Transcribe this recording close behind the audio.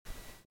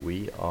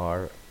We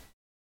are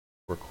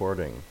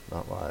recording,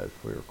 not live.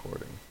 We're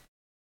recording.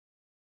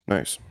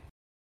 Nice.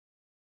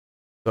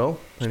 So,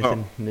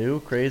 anything new,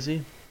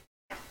 crazy?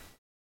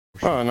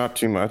 Oh, not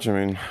too much.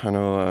 I mean, I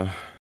know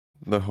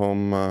the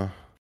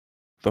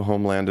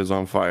homeland is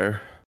on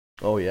fire.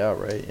 Oh yeah,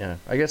 right. Yeah,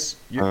 I guess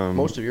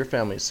most of your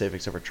family is safe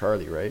except for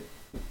Charlie, right?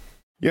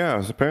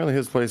 Yeah, so apparently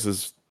his place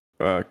is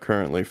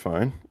currently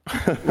fine.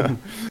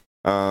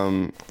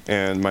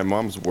 And my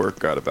mom's work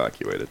got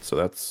evacuated, so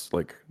that's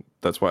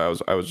why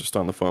I was just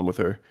on the phone with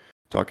her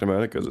talking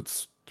about it because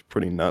it's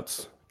pretty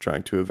nuts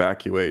trying to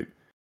evacuate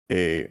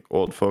a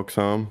old folks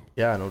home.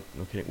 Yeah, no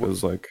kidding. It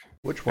was like,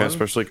 Which yeah, one?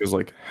 especially because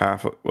like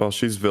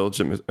she's village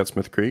at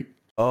Smith Creek.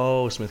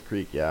 Oh, Smith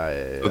Creek.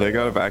 Yeah. So they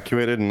got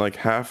evacuated, and like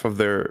half of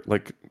their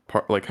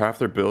half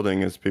their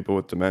building is people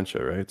with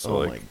dementia, right? So Oh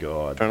like my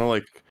god. trying to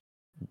like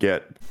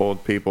get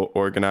old people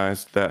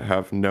organized that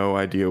have no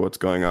idea what's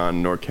going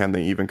on, nor can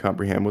they even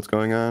comprehend what's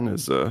going on,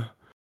 is That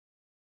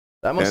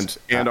must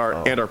and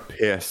are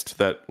pissed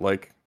that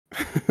like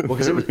well,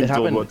 because they're it being told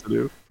happened what to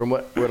do. from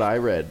what I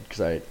read,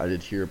 because I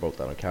did hear about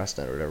that on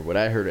Castnet or whatever. What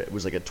I heard, it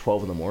was like at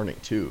 12 in the morning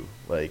too.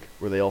 Like,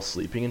 were they all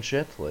sleeping and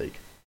shit? Like,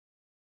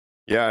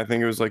 Yeah, I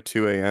think it was like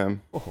 2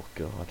 a.m. oh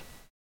god.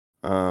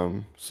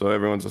 So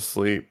everyone's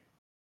asleep,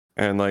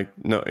 and like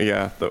no,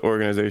 yeah, the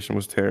organization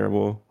was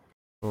terrible.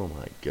 Oh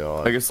my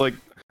god. I guess like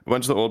a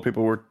bunch of the old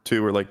people were they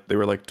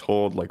were like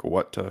told like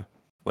what to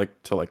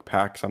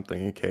pack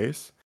something in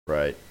case.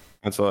 Right.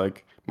 And so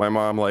like my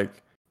mom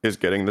like is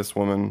getting this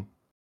woman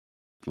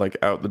like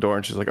out the door,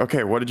 and she's like,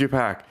 "Okay, what did you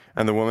pack?"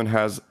 And the woman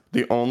has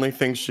the only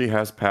thing she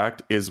has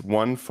packed is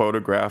one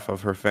photograph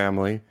of her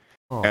family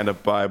and a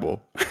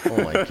Bible.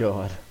 Oh my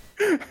god.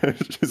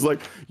 She's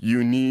like,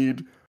 "You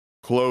need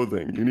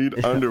clothing. You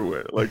need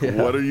underwear. Like,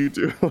 Yeah. what are you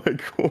doing?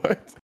 Like,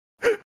 what?"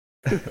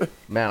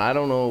 Man, I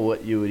don't know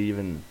what you would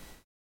even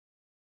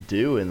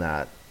do in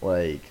that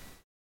like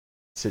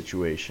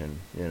situation,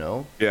 you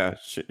know? Yeah,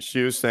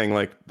 she was saying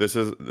like this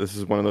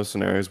is one of those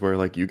scenarios where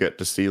like you get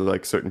to see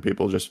like certain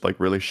people just like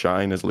really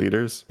shine as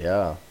leaders.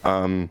 Yeah.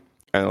 And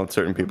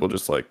certain people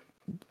just like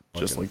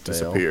Fucking fail.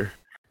 disappear,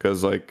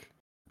 because like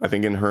I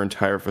think in her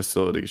entire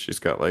facility she's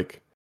got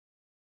like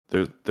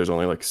there's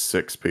only like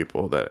 6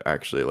 people that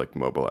actually like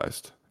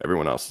mobilized.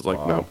 Everyone else is like,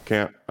 Wow. "No,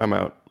 can't. I'm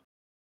out."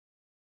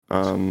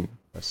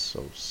 That's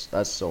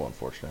so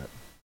unfortunate.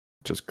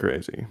 Just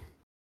crazy.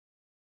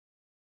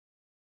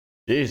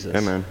 Jesus.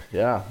 Yeah, man.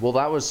 Yeah. Well,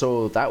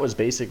 that was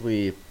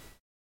basically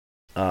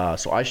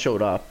so I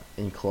showed up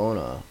in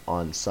Kelowna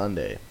on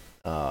Sunday,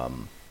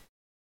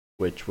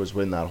 which was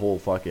when that whole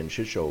fucking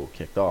shit show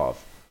kicked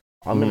off.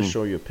 I'm gonna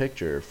show you a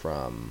picture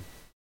from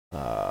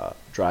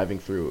driving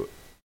through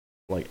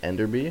like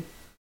Enderby.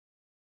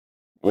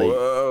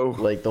 Whoa.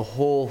 Like the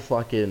whole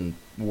fucking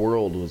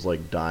world was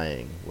like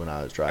dying when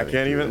I was driving. I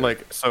can't even there.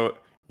 like, so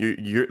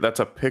you that's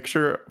a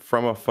picture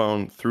from a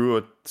phone through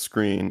a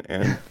screen,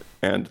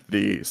 and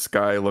the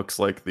sky looks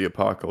like the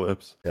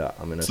apocalypse. Yeah,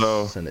 I'm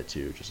gonna send it to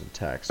you just in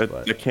text.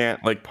 But It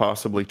can't like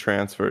possibly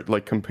transfer,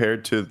 like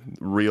compared to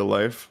real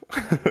life.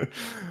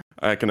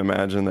 I can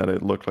imagine that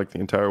it looked like the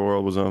entire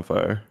world was on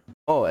fire.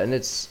 oh, and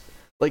it's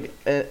like,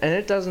 and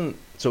it doesn't.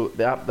 So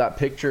that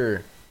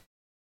picture,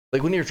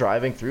 like when you're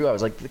driving through, I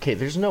was like, okay,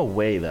 there's no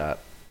way that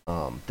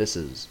this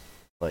is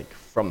like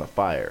from the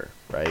fire,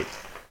 right?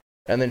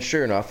 And then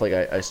sure enough, like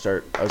I was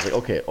like,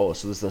 okay, oh,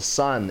 so the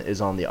sun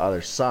is on the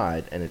other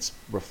side and it's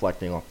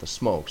reflecting off the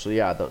smoke. So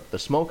yeah, the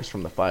smoke is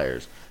from the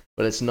fires,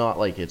 but it's not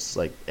like it's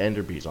like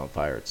Enderby's on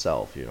fire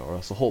itself, you know, or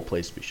else the whole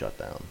place would be shut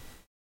down.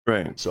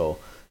 Right. So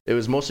it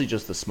was mostly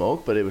just the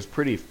smoke, but it was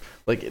pretty,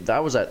 like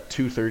that was at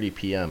 2:30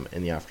 p.m.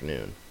 in the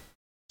afternoon.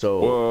 So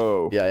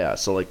Whoa. yeah.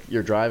 So like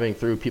you're driving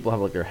through, people have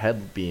like their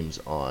head beams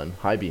on,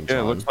 high beams on.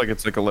 Yeah, it looks like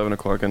it's like 11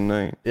 o'clock at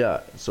night. Yeah,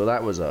 so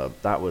that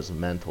was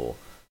mental.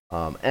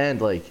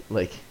 And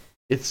like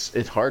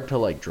it's hard to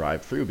like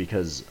drive through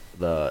because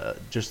the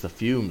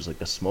fumes, like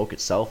the smoke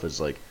itself is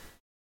like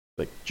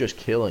just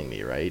killing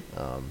me, right?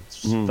 It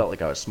just felt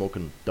like I was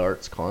smoking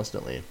darts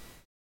constantly.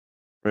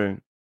 Right.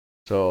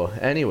 So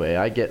anyway,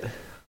 I woke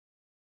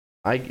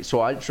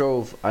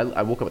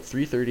up at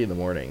 3:30 in the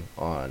morning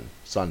on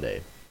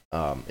Sunday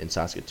in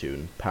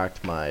Saskatoon,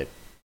 packed my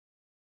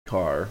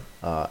car,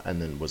 and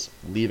then was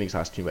leaving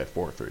Saskatoon by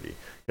 4:30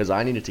 because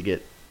I needed to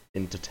get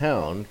into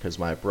town because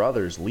my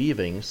brother's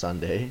leaving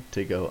Sunday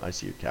to go. I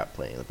see your cat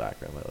playing in the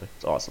background, by the way.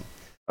 It's awesome.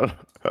 I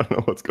don't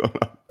know what's going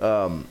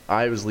on.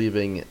 I was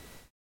leaving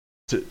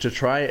to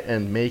try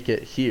and make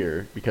it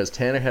here because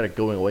Tanner had a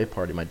going away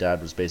party. My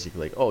dad was basically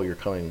like, "Oh, you're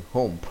coming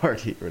home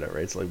party or whatever."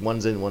 Right? It's like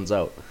one's in, one's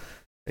out.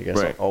 I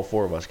guess right. all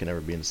 4 of us can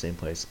never be in the same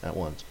place at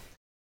once.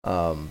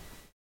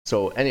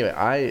 So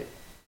anyway,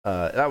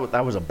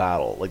 that was a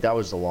battle. Like that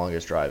was the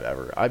longest drive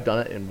ever. I've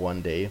done it in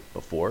one day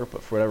before,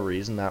 but for whatever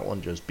reason, that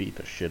one just beat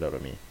the shit out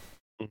of me.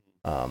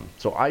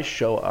 So I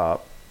show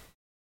up,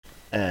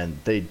 and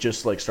they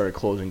just like started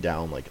closing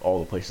down like all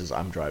the places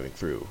I'm driving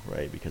through,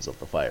 right, because of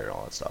the fire and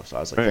all that stuff. So I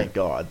was like, thank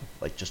God,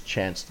 like just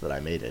chanced that I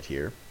made it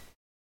here.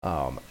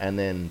 And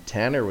then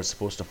Tanner was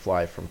supposed to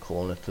fly from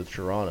Kelowna to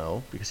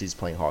Toronto because he's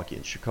playing hockey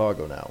in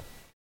Chicago now.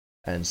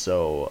 And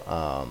so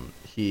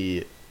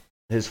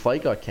his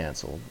flight got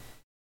canceled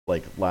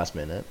like last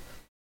minute,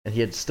 and he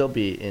had to still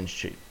be in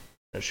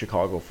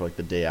Chicago for like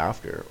the day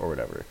after or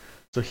whatever.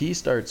 So he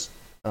starts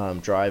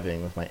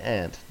driving with my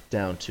aunt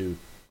down to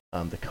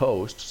the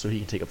coast so he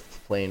can take a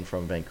plane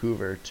from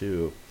Vancouver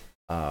to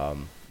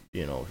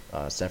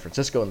San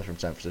Francisco, and then from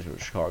San Francisco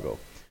to Chicago.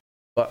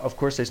 But of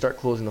course they start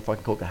closing the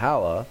fucking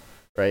Coquihalla,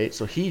 right?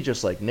 So he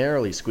just like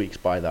narrowly squeaks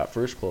by that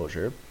first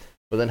closure,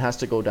 but then has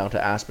to go down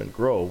to Aspen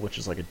Grove, which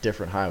is like a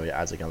different highway. It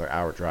adds like another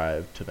hour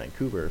drive to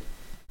Vancouver.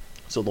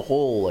 So the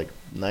whole like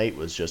night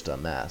was just a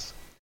mess.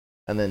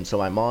 And then so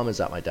my mom is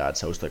at my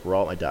dad's house, like we're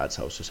all at my dad's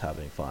house just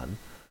having fun.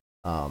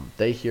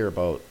 They hear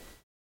about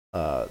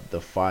the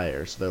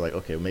fire, so they're like,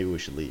 okay, well, maybe we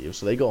should leave.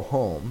 So they go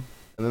home,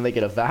 and then they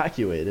get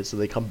evacuated, so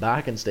they come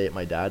back and stay at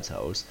my dad's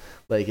house.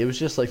 Like it was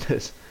just like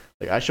this.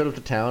 Like I showed up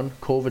to town,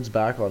 COVID's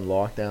back on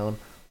lockdown,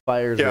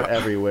 fires are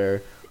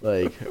everywhere.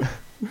 Like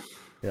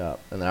yeah,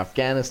 and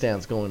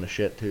Afghanistan's going to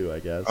shit too, I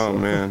guess. Oh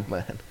man,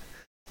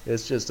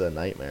 it's just a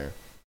nightmare.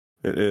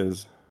 It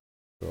is.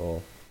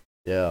 So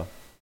yeah.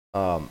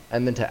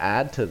 And then to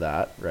add to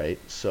that, right?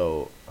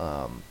 So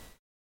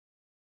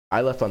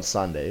I left on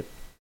Sunday,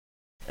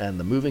 and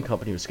the moving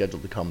company was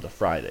scheduled to come to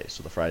Friday,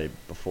 so the Friday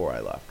before I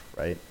left,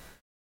 right?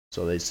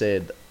 So they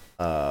said,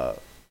 well,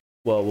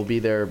 we'll be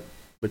there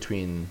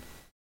between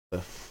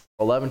the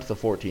 11th to the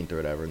 14th or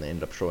whatever, and they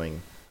ended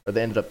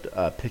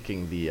up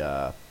picking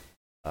the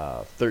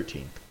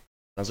 13th.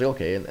 I was like,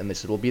 okay, and they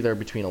said we'll be there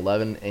between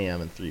 11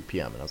 a.m. and 3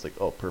 p.m. And I was like,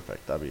 oh,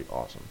 perfect, that'd be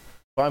awesome.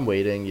 So I'm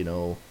waiting,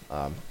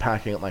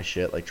 packing up my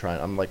shit,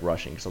 I'm like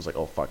rushing because I was like,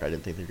 oh fuck, I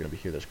didn't think they were gonna be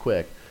here this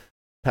quick.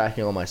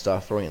 Packing all my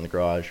stuff, throwing it in the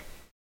garage.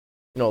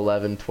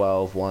 11,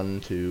 12,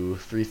 1, 2,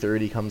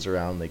 3:30 comes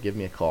around. They give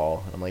me a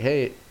call, and I'm like,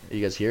 hey, are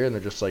you guys here? And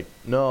they're just like,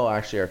 no,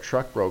 actually, our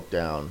truck broke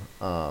down,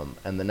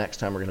 and the next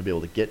time we're gonna be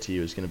able to get to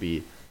you is gonna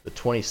be the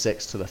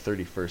 26th to the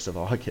 31st of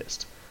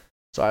August.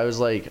 So I was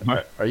like,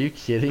 are you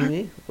kidding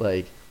me?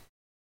 Like,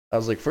 I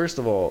was like, first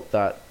of all,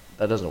 that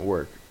doesn't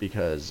work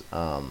because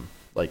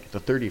like the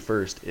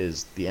 31st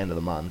is the end of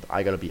the month.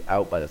 I gotta be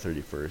out by the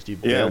 31st. You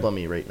bailed on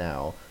me right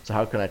now, so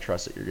how can I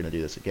trust that you're gonna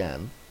do this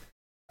again?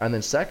 And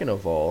then second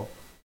of all,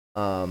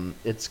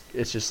 it's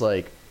just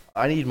like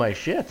I need my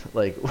shit.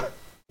 Like,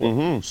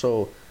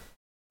 so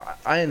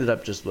I ended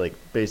up just like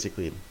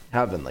basically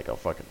having like a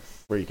fucking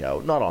freak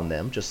out. Not on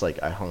them, just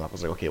like I hung up. I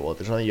was like, okay, well if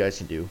there's nothing you guys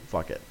can do,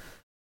 fuck it.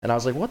 And I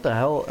was like, what the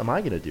hell am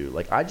I gonna do?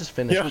 Like I just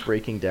finished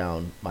breaking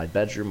down my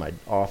bedroom, my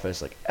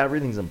office, like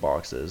everything's in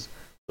boxes.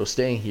 So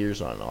staying here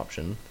is not an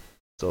option.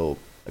 So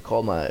I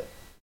called my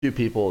few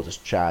people,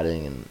 just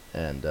chatting,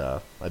 and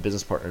my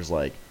business partner's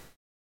like,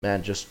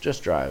 man, just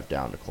drive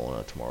down to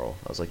Kelowna tomorrow.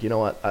 I was like, you know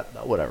what?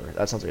 Whatever.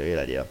 That sounds like a good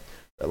idea.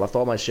 I left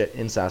all my shit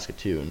in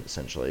Saskatoon,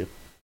 essentially,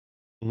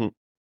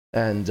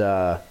 and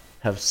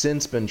have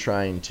since been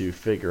trying to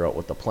figure out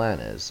what the plan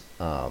is.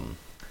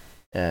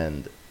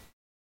 And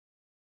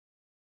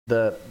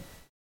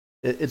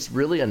it's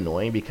really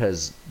annoying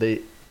because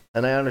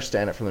and I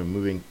understand it from the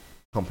moving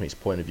company's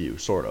point of view,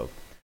 sort of.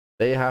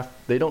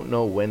 They don't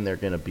know when they're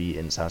going to be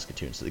in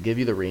Saskatoon, so they give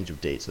you the range of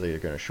dates that they're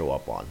going to show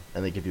up on,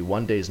 and they give you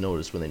 1 day's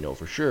notice when they know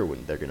for sure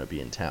when they're going to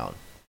be in town,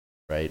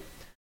 right?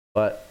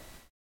 But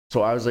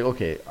so I was like,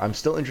 okay, I'm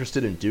still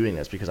interested in doing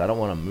this because I don't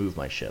want to move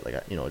my shit. Like,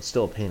 it's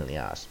still a pain in the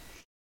ass.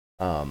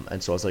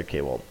 And so I was like,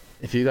 okay, well,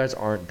 if you guys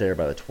aren't there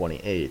by the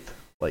 28th,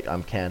 like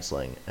I'm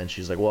canceling. And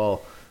she's like,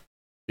 well,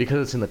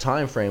 because it's in the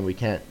time frame, we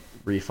can't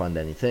refund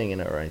anything in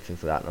it or anything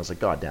for that. And I was like,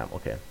 god damn,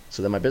 okay.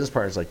 So then my business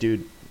partner's like,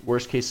 dude,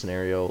 worst case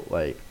scenario,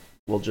 like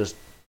we'll just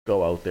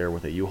go out there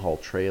with a U-Haul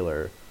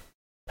trailer,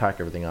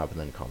 pack everything up, and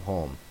then come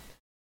home.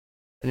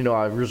 And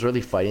I was really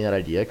fighting that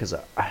idea because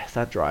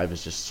that drive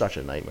is just such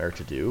a nightmare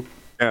to do.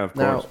 Yeah, of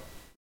course. Now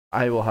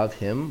I will have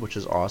him, which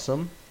is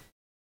awesome.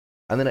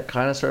 And then it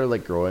kind of started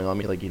like growing on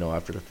me, like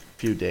after the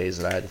few days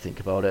that I had to think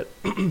about it,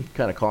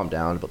 kind of calm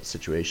down about the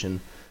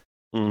situation.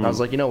 I was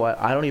like, you know what?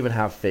 I don't even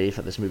have faith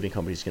that this moving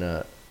company's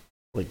gonna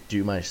like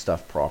do my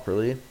stuff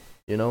properly.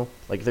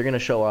 Like they're gonna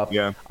show up.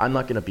 Yeah. I'm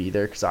not gonna be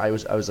there because I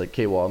was like,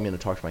 okay, well, I'm gonna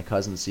talk to my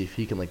cousin, see if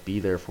he can like be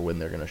there for when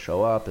they're gonna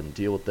show up and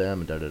deal with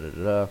them and da da da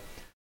da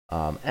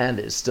da. And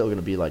it's still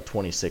gonna be like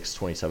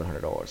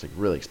 $2,700, like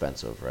really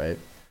expensive, right?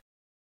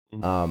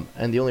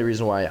 And the only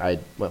reason why I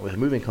went with a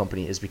moving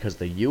company is because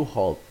the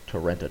U-Haul to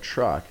rent a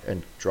truck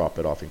and drop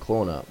it off in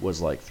Kelowna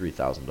was like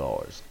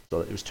 $3,000,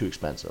 so it was too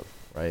expensive,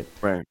 right?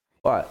 Right.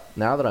 But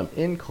now that I'm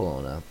in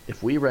Kelowna,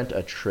 if we rent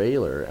a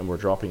trailer and we're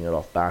dropping it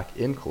off back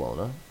in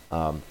Kelowna,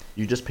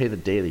 you just pay the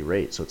daily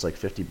rate, so it's like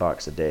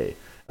 $50 a day,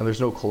 and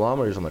there's no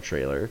kilometers on the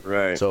trailer.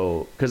 Right.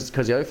 So, because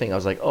the other thing, I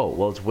was like, oh,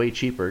 well, it's way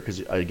cheaper because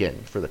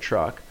again, for the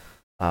truck,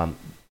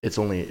 it's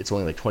only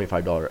like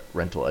 $25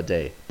 rental a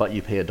day, but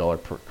you pay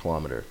 $1 per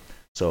kilometer,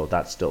 so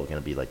that's still going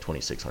to be like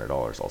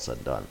 $2,600 all said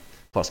and done,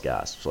 plus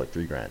gas, so like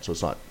 $3,000. So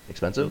it's not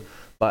expensive,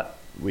 but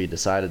we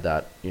decided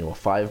that a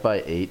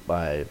 5x8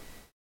 by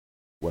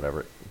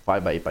whatever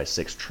 5x8 by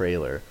 6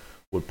 trailer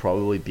would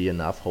probably be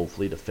enough,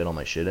 hopefully, to fit all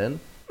my shit in.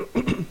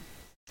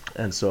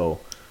 And so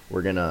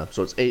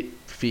so it's 8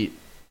 feet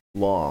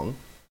long,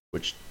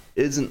 which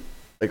isn't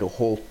like a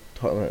whole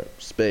ton of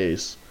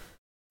space,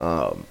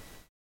 and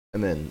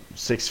then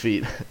 6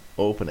 feet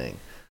opening.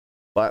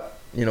 But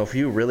if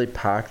you really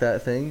pack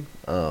that thing,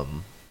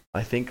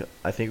 I think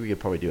we could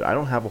probably do it. I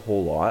don't have a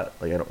whole lot.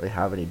 Like I don't really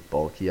have any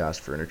bulky ass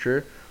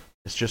furniture.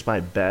 It's just my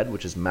bed,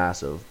 which is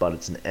massive, but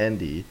it's an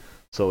endy,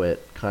 so you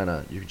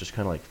can just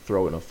kind of like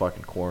throw it in a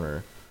fucking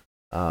corner.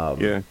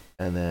 Yeah.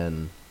 And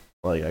then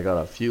like I got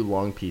a few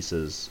long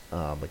pieces.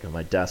 Like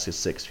my desk is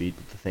 6 feet,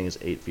 but the thing is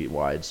 8 feet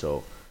wide,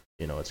 so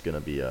it's gonna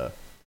be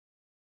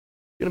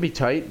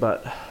tight,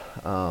 but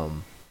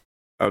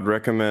I would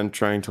recommend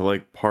trying to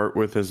like part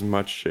with as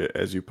much shit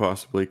as you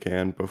possibly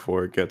can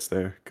before it gets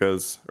there,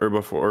 because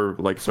you're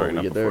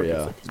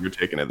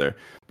taking it there,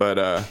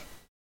 but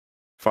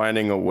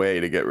finding a way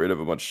to get rid of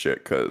a bunch of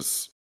shit,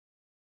 because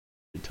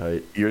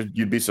tight.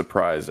 You'd be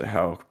surprised at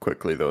how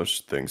quickly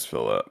those things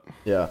fill up.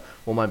 Yeah.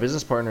 Well, my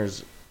business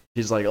partner's,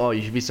 he's like, oh,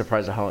 you should be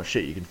surprised at how much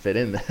shit you can fit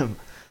in them.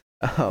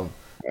 I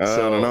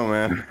don't know,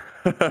 man.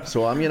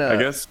 So I'm gonna.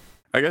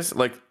 I guess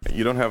like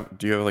you don't have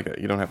like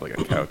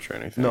a couch or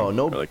anything? No.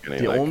 Or like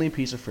the only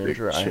piece of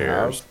furniture I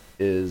have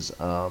is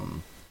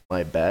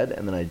my bed,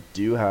 and then I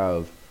do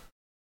have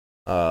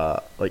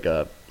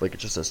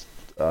just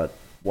a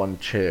one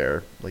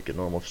chair, like a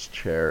normal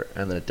chair,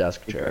 and then a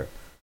desk chair.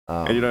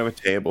 And you don't have a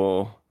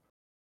table.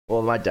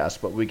 Well, my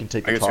desk, but we can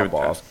take the top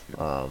off,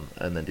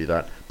 and then do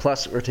that.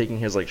 Plus, we're taking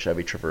his like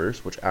Chevy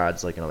Traverse, which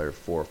adds like another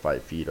 4 or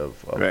 5 feet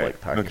of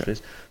like packing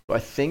space. So I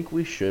think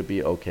we should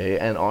be okay.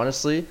 And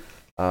honestly,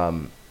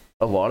 a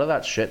lot of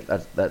that shit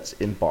that's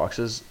in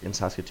boxes in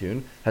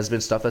Saskatoon has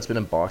been stuff that's been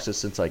in boxes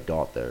since I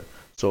got there.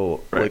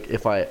 So like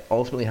if I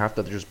ultimately have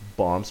to just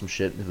bomb some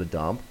shit into the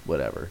dump,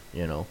 whatever,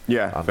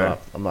 Yeah,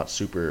 I'm not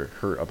super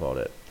hurt about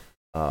it.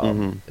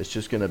 It's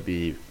just gonna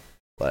be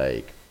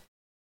like,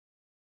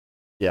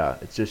 yeah,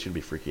 it's just gonna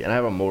be freaky. And I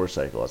have a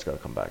motorcycle that's gotta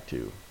come back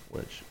too,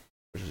 which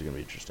is gonna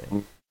be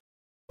interesting.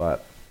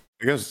 But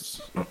I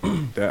guess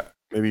that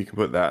maybe you can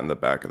put that in the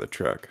back of the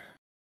truck.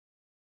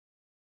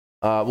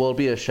 Well, it'll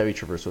be a Chevy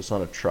Traverse, so it's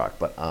not a truck,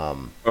 but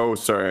Oh,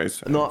 sorry.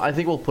 No, I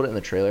think we'll put it in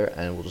the trailer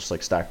and we'll just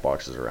like stack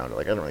boxes around it.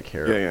 Like I don't really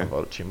care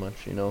about it too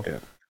much, Yeah.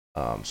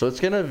 So it's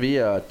gonna be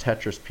a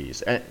Tetris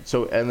piece, and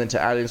then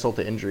to add insult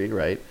to injury,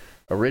 right?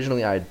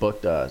 Originally, I had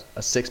booked a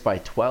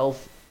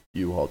 6x12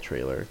 U-Haul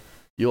trailer.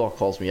 U-Haul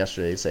calls me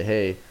yesterday and say,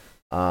 hey,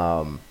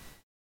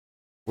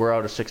 we're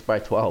out of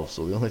 6x12,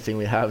 so the only thing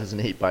we have is an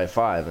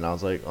 8x5. And I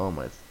was like, oh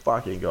my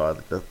fucking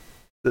god,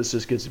 this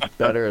just gets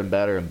better and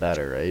better and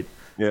better, right?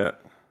 Yeah.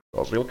 So I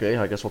was like, okay,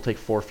 I guess we'll take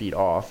 4 feet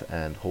off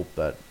and hope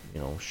that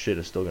shit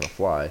is still gonna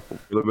fly. For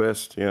the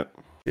best, yeah.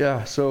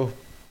 Yeah, so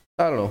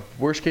I don't know.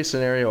 Worst case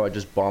scenario, I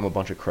just bomb a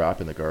bunch of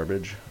crap in the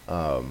garbage,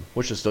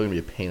 which is still gonna be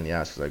a pain in the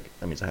ass because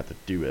that means I have to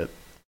do it.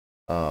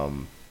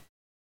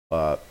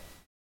 But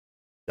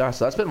yeah,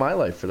 so that's been my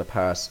life for the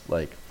past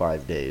like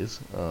 5 days.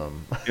 Yeah,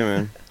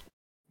 man.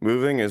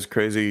 Moving is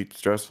crazy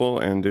stressful,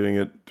 and doing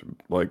it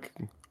like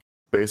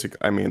basic.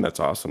 I mean, that's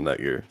awesome that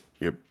your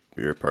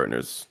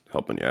partner's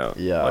helping you out.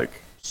 Yeah, like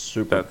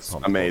super. That's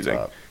amazing.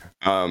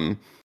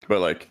 But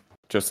like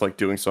just like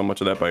doing so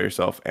much of that by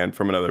yourself and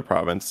from another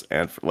province,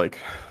 and like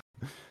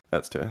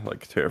that's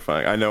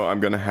terrifying. I know I'm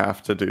gonna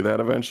have to do that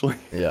eventually.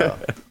 Yeah.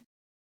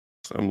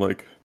 So I'm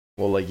like,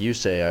 well, like you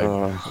say, I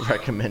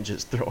recommend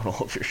just throwing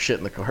all of your shit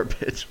in the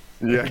garbage.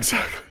 Yeah,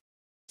 exactly.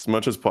 As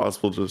much as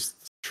possible,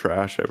 just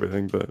trash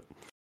everything. But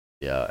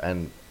yeah,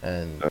 and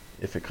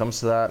if it comes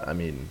to that, I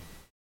mean,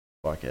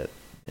 fuck it,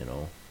 I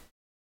don't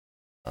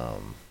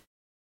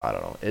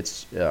know.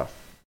 It's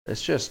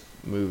just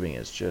moving.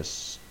 It's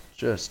just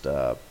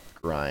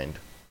grind.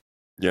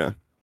 Yeah.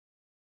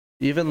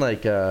 Even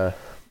like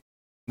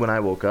when I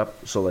woke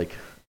up, so like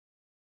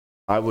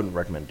I wouldn't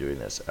recommend doing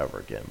this ever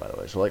again, by the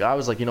way. So like I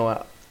was like, you know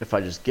what? If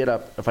I just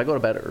if I go to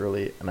bed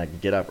early and I can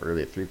get up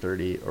early at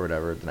 3:30 or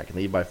whatever, then I can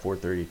leave by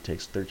 4:30. It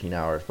takes 13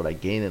 hours, but I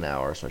gain an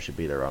hour, so I should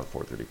be there around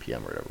 4:30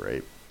 p.m. or whatever,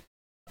 right?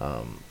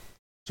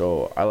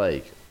 So I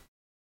like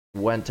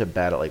went to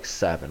bed at like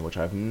 7, which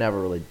I've never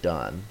really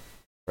done,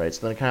 right?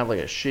 So then I kind of like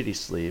a shitty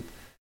sleep.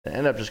 I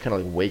ended up just kind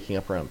of like waking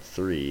up around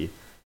 3.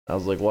 I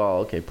was like, well,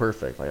 okay,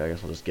 perfect. Like I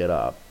guess I'll just get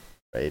up,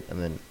 right?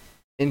 And then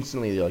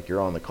instantly like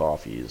you're on the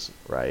coffees,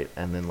 right?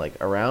 And then like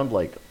around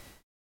like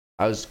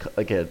I was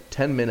like at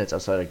 10 minutes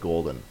outside of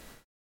Golden,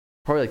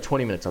 probably like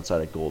 20 minutes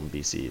outside of Golden,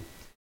 BC,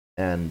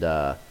 and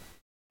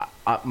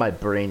my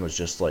brain was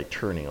just like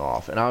turning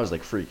off, and I was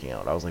like freaking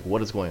out. I was like,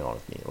 what is going on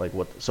with me? Like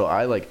what? So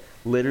I like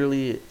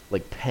literally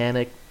like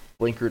panicked,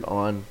 blinkered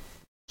on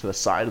to the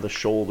side of the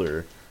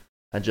shoulder,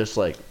 and just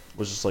like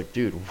was just like,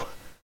 dude,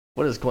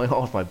 what is going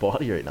on with my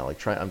body right now?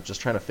 Like I'm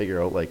just trying to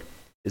figure out like,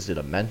 is it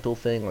a mental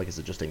thing? Like, is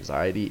it just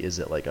anxiety? Is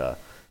it like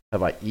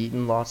have I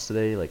eaten lots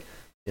today? Like,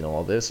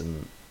 all this,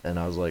 and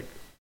I was like,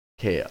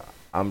 okay,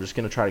 I'm just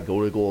gonna try to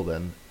go to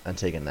Golden and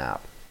take a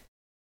nap.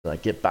 Then I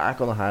get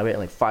back on the highway, and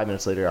like 5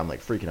 minutes later, I'm like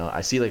freaking out.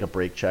 I see like a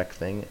brake check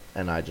thing,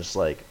 and I just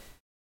like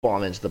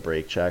bomb into the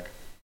brake check,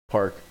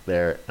 park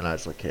there, and I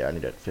was like, okay, I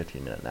need a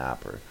 15-minute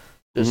nap or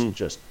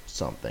just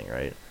something,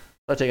 right?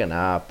 So I take a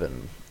nap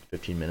and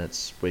 15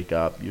 minutes, wake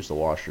up, use the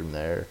washroom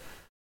there,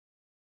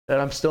 and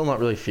I'm still not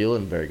really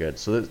feeling very good.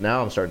 So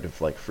now I'm starting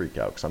to like freak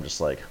out because I'm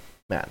just like,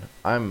 man,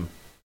 I'm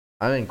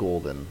in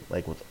Golden,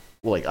 like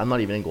I'm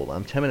not even in Golden.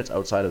 I'm 10 minutes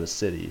outside of the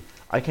city.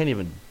 I can't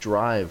even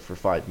drive for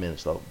 5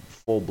 minutes without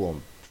full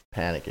blown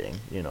panicking,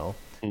 you know?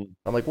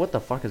 I'm like, what the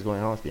fuck is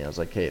going on with me? I was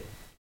like, hey,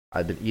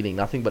 I've been eating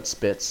nothing but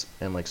spits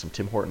and like some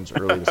Tim Hortons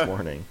early this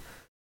morning.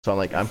 So I'm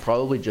like, I'm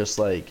probably just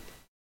not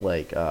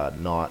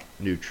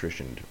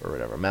nutritioned or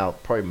whatever.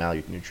 Probably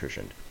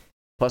malnutritioned.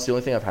 Plus the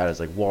only thing I've had is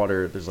like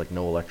water. There's like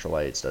no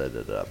electrolytes. Da,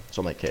 da, da.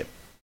 So I'm like, okay,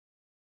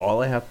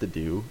 all I have to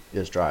do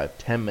is drive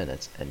 10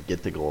 minutes and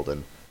get to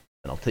Golden,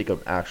 and I'll take an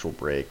actual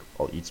break.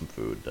 I'll eat some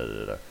food. Da,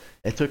 da, da.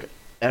 It took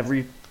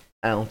every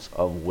ounce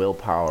of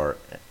willpower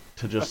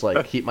to just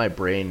like keep my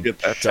brain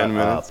shut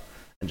up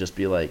and just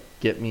be like,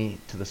 get me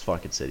to this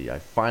fucking city. I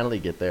finally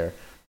get there,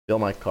 fill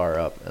my car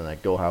up, and I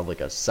go have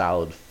like a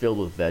salad filled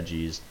with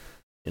veggies.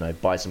 You know, I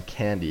buy some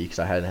candy because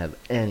I hadn't had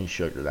any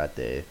sugar that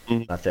day.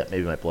 Not that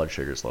maybe my blood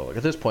sugar's low. Like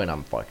at this point,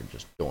 I'm fucking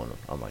just going.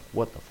 I'm like,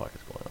 what the fuck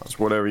is going on? It's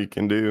whatever you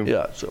can do.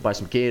 Yeah. So buy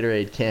some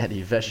Gatorade,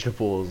 candy,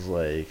 vegetables,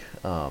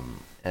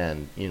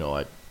 and you know,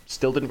 I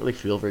still didn't really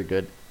feel very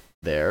good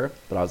there,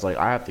 but I was like,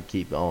 I have to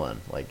keep going.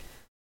 Like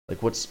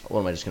what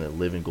am I just gonna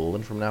live in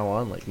Golden from now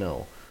on? Like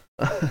no,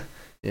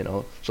 you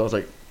know. So I was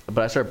like,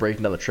 but I started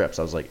breaking down the trips.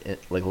 I was like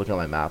looking at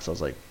my maps. I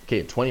was like, okay,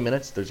 in 20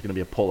 minutes, there's gonna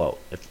be a pullout.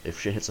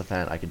 If shit hits the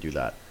fan, I can do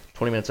that.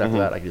 20 minutes after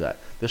that, I can do that.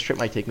 This trip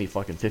might take me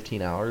fucking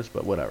 15 hours,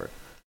 but whatever,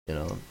 you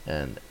know.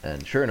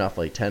 And sure enough,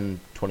 like 10,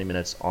 20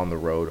 minutes on the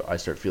road, I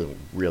start feeling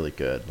really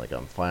good. Like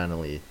I'm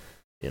finally,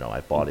 you know, my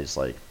body's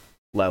like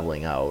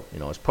leveling out. You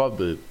know, it's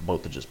probably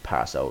about to just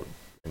pass out,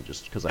 and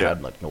just because I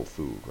had like no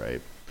food, right?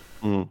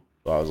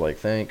 So I was like,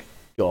 thank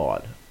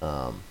God.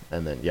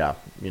 And then yeah,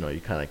 you know,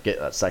 you kind of get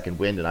that second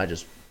wind, and I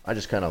just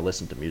kind of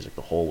listened to music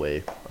the whole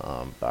way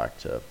back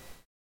to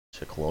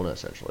Kelowna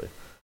essentially.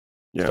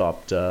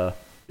 Stopped.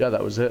 Yeah,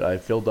 that was it. I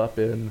filled up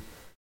in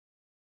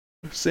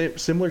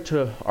similar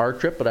to our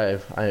trip, but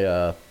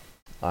I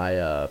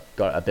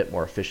got a bit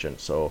more efficient.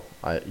 So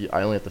I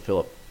only have to fill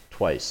up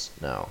twice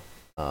now.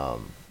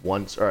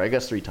 Once, or I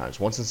guess 3 times.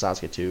 Once in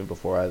Saskatoon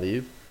before I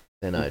leave,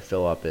 then I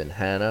fill up in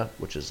Hanna,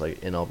 which is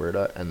like in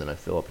Alberta, and then I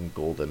fill up in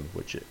Golden,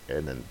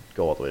 and then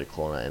go all the way to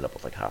Kelowna. I end up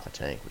with like half a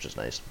tank, which is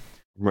nice.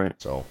 Right.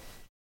 So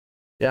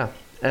yeah,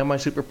 am I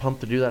super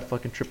pumped to do that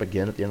fucking trip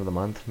again at the end of the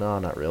month? No,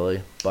 not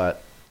really,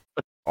 but.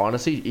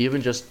 Honestly,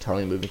 even just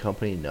telling the moving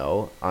company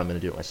no, I'm gonna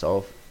do it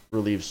myself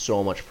relieves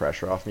so much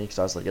pressure off me because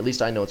I was like, at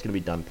least I know it's gonna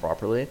be done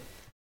properly,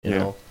 you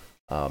know.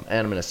 And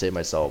I'm gonna save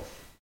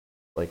myself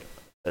like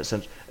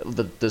essentially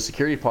the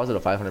security deposit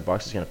of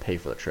 $500 is gonna pay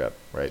for the trip,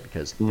 right?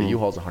 Because the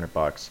U-Haul's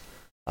 $100,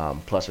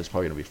 plus there's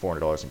probably gonna be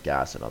 $400 in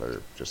gas and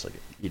other just like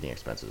eating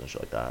expenses and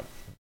shit like that.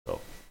 So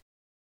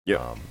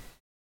yeah,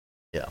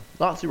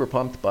 not super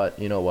pumped, but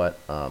you know what?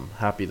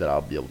 Happy that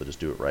I'll be able to just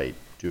do it right,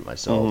 do it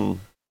myself.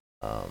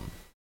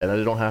 And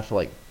I don't have to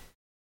like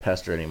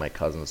pester any of my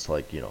cousins to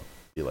like, you know,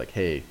 be like,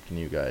 hey, can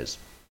you guys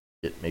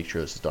make sure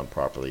this is done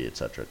properly,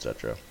 etc.,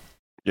 etc.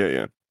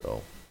 Yeah.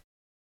 So,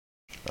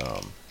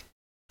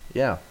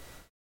 yeah,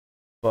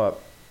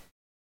 but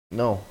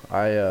no,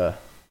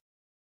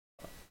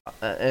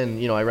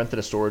 and you know, I rented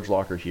a storage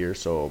locker here,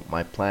 so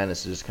my plan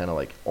is to just kind of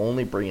like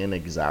only bring in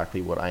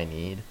exactly what I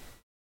need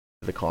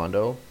to the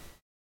condo,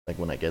 like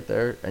when I get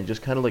there, and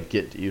just kind of like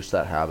get used to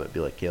that habit.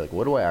 Be like, okay, like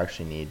what do I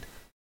actually need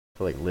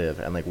to like live,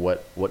 and like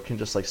what can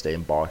just like stay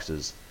in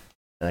boxes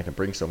and I can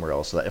bring somewhere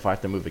else, so that if I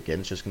have to move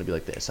again, it's just gonna be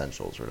like the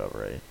essentials or whatever,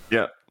 right?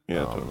 Yeah,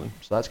 totally.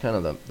 So that's kind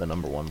of the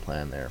number one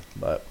plan there,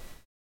 but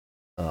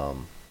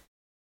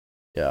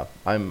yeah,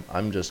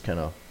 I'm just kind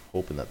of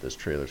hoping that this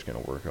trailer's gonna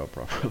work out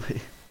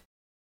properly.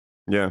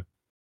 Yeah.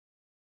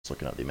 Just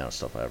looking at the amount of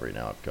stuff I have right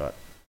now. I've got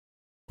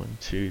 1,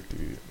 2,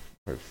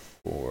 3,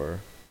 4.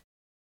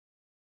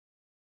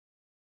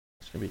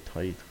 It's gonna be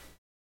tight.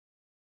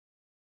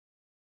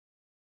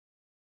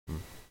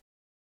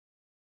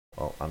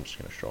 Well, I'm just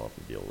gonna show up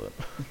and deal with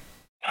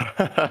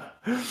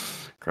it.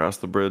 Cross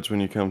the bridge when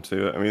you come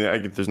to it. I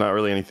mean, there's not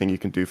really anything you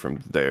can do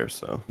from there,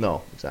 so.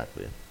 No,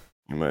 exactly.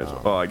 You might as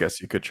well. Well, I guess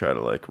you could try to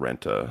like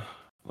rent one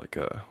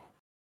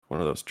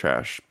of those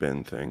trash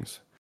bin things.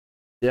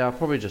 Yeah, I'll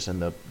probably just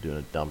end up doing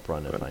a dump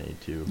run if I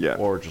need to. Yeah.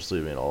 Or just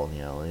leaving it all in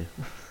the alley.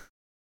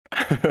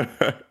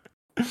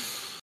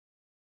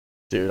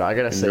 Dude, I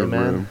gotta say,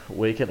 man,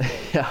 waking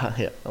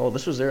yeah. Oh,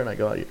 this was there and I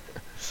got you.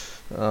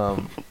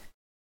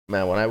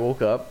 Man, when I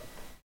woke up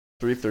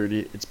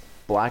 3:30, it's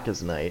black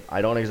as night.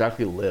 I don't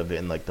exactly live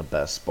in like the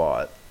best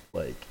spot.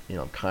 Like, you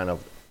know, I'm kind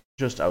of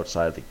just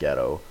outside of the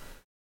ghetto,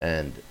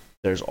 and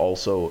there's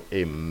also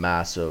a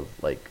massive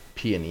like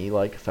P&E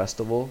like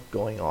festival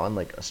going on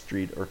like a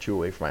street or two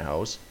away from my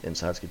house in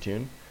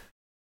Saskatoon.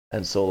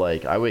 And so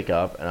like I wake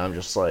up and I'm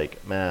just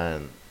like,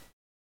 man,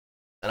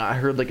 and I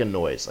heard like a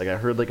noise. Like I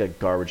heard like a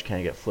garbage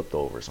can get flipped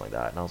over or something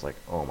like that. And I was like,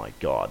 oh my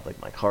God, like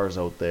my car's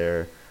out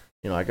there.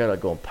 You know, I gotta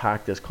go and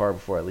pack this car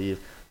before I leave.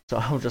 So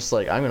I'm just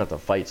like, I'm gonna have to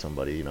fight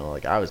somebody, you know.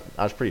 Like I was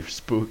pretty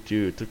spooked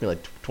too. It took me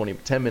like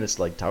 10 minutes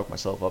to like talk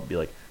myself up, and be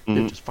like,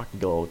 dude, just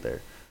fucking go out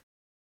there.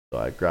 So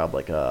I grabbed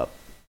like the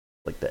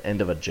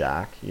end of a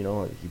jack, you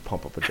know, like you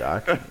pump up a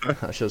jack.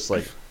 I was just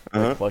like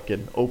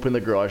fucking open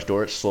the garage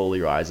door, it slowly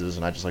rises,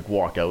 and I just like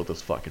walk out with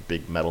this fucking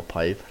big metal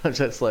pipe. I'm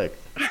just like,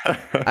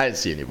 I didn't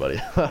see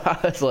anybody.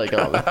 It's like,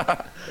 oh,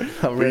 man,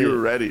 I'm ready. You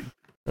were ready.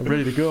 I'm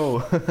ready to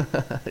go.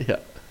 Yeah.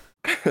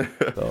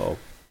 So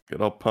get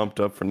all pumped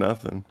up for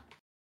nothing.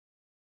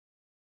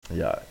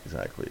 Yeah,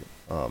 exactly.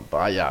 But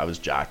I was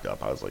jacked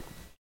up. I was like,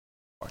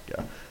 fuck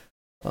yeah.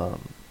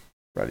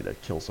 Ready to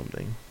kill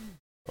something.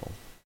 So.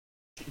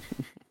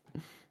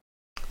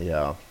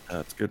 Yeah.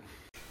 That's good.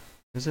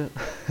 Is it?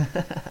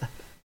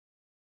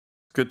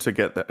 It's good to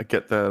get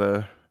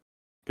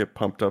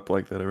pumped up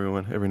like that every now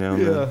and then.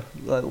 Yeah,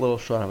 that little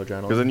shot of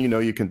adrenaline. Because then you know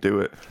you can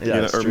do it. Yeah, you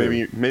know, it's or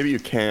true. maybe you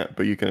can't,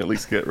 but you can at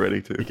least get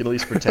ready to. You can at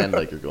least pretend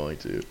like you're going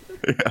to.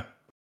 Yeah.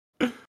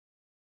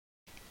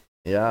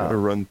 Yeah. Gotta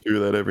run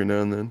through that every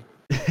now and then.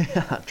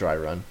 Dry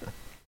run.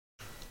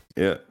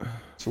 Yeah.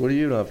 So what are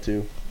you up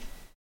to?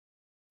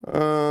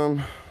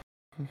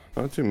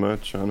 Not too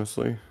much,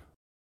 honestly.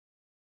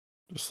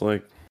 Just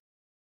like,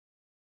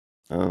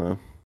 I don't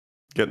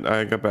know.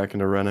 I got back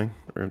into running,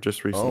 or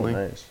just recently.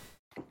 Oh, nice.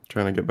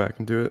 Trying to get back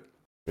into it.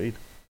 Great.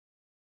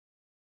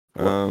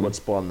 What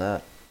spawned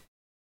that?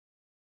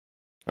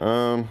 I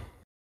don't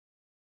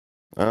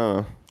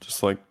know.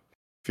 Just like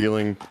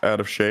feeling out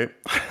of shape.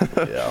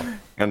 Yeah.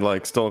 And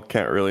like still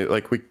can't really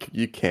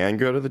you can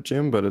go to the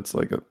gym, but it's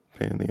like a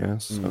pain in the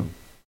ass. So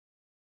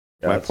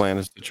Yeah, my plan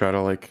is to try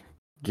to like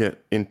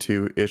get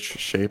into ish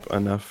shape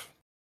enough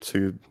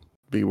to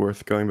be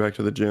worth going back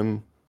to the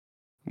gym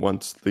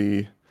once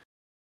the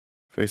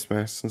face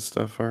masks and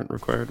stuff aren't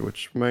required,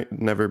 which might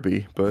never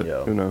be, but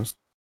who knows.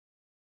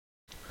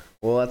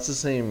 Well, that's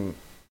the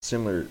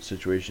similar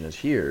situation as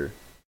here.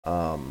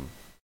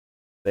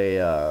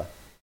 They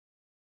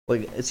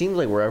like, it seems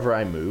like wherever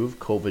I move,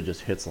 COVID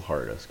just hits the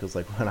hardest. Because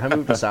like when I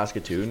moved to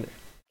Saskatoon,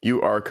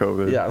 you are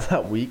COVID. Yeah,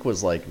 that week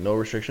was like no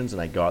restrictions,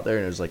 and I got there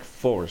and it was like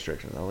full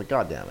restrictions. I was like,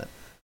 God damn it!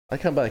 I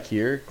come back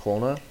here,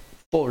 Kelowna,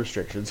 full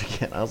restrictions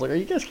again. I was like, are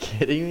you guys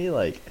kidding me?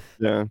 Like,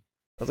 yeah.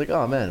 I was like,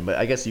 oh man, but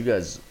I guess you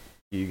guys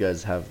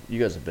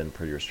have been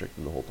pretty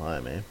restricted the whole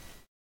time, eh?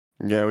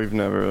 Yeah, we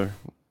never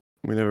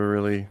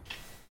really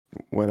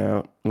went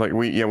out. Like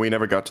we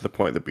never got to the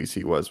point that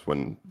BC was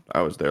when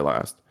I was there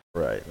last.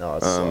 Right. No,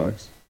 it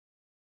sucks.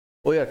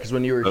 Well, yeah, because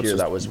when you were here,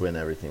 that was when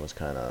everything was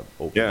kind of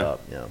opened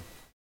up. Yeah.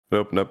 It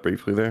opened up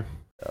briefly there.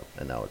 Yeah,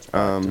 and now it's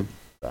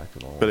back to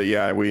normal. But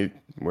yeah,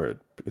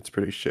 it's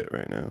pretty shit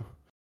right now.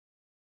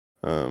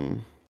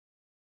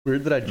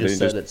 Weird that I just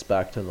said it's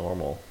back to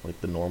normal. Like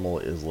the normal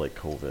is like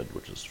COVID,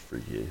 which is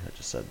freaky. I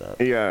just said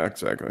that. Yeah,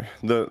 exactly.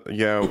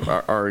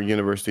 Our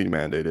university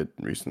mandated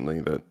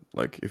recently that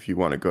like if you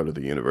want to go to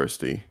the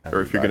university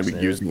or if you're going to be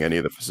using any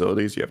of the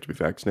facilities, you have to be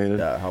vaccinated.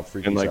 Yeah, how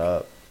freaky is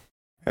that?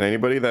 And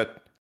anybody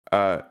that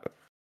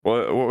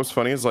what was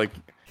funny is like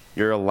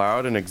you're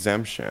allowed an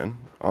exemption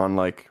on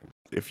like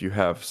if you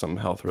have some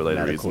health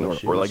related reason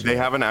or like they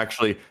haven't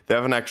actually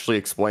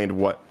explained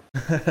what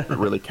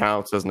really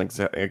counts as an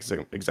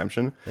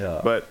exemption.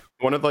 Yeah. But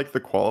one of like the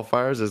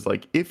qualifiers is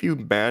like if you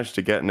manage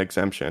to get an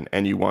exemption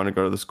and you want to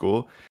go to the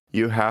school,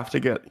 you have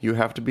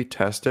to be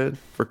tested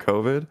for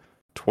COVID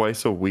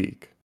twice a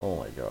week. Oh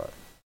my god.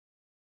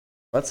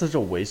 That's such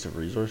a waste of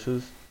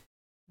resources.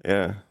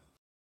 Yeah.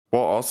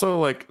 Well, also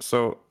like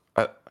so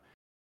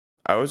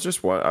I was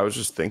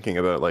just thinking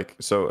about like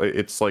so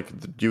it's like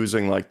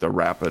using like the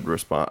rapid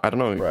response. I don't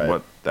know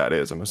what that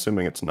is. I'm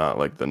assuming it's not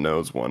like the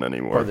nose one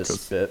anymore. Or the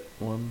spit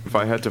one. If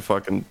I had to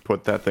fucking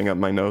put that thing up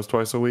my nose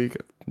twice a week,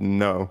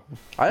 no.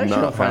 I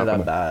actually don't find it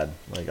that bad.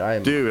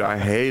 Like dude, I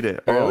hate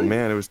it. Really? Oh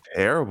man, it was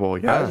terrible.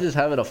 Yeah. I was just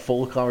having a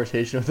full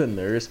conversation with a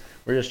nurse.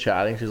 We're just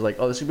chatting. She's like,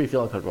 "Oh, this could be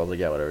feeling uncomfortable." I was like,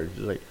 "Yeah, whatever."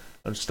 She's like,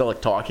 "I'm still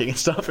like talking and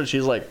stuff," and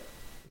she's like,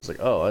 "It's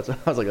like, oh," I was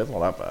like, "That's not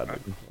that bad."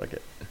 Like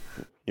it.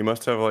 You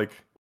must have like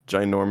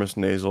ginormous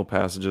nasal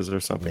passages or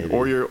something. Maybe.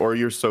 Or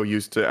you're so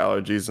used to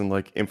allergies and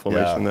like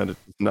inflammation that it's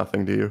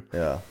nothing to you.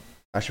 Yeah.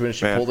 Actually, when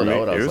she pulled it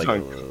out, I was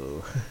like,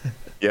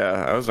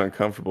 yeah, I was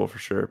uncomfortable for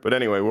sure. But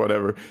anyway,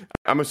 whatever.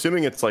 I'm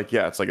assuming it's like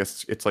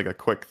it's like a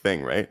quick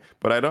thing, right?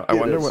 But I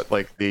wonder what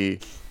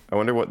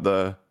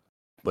the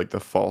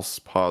false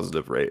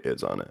positive rate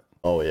is on it.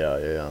 Oh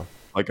yeah.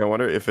 Like I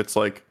wonder if it's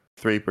like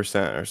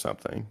 3% or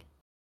something.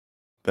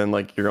 Then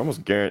like you're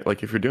almost guaranteed.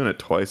 Like if you're doing it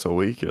twice a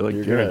week, you're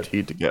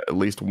guaranteed to get at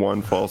least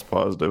one false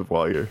positive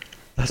while you're.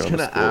 That's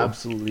gonna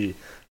absolutely,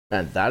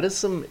 man. That is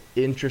some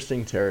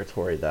interesting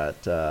territory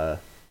that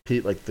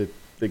like the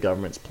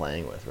government's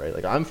playing with, right?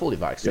 Like I'm fully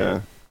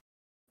vaccinated.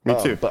 Yeah.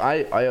 Me too. But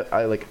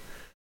I like,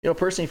 you know,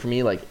 personally for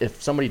me, like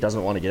if somebody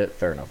doesn't want to get it,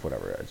 fair enough,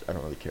 whatever. I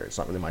don't really care. It's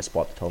not really my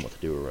spot to tell them what to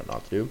do or what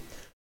not to do.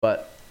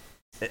 But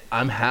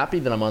I'm happy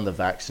that I'm on the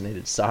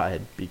vaccinated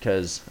side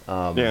because,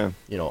 you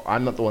know,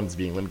 I'm not the one that's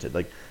being limited.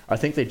 Like, I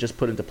think they just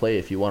put into play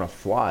if you want to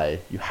fly,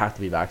 you have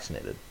to be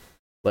vaccinated.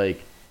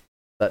 Like,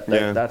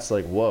 that's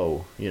like,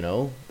 whoa, you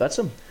know? That's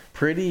some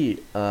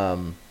pretty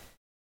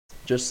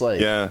Just like,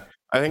 Yeah,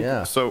 I think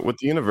yeah, so. With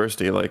the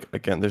university, like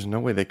again, there's no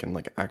way they can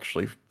like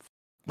actually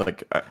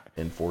like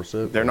enforce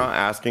it. they're Like, not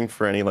asking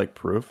for any like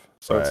proof,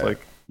 so it's right. like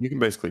you can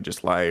basically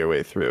just lie your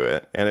way through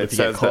it. And But it if you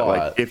get says that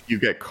like caught, if you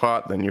get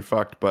caught, then you're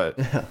fucked. But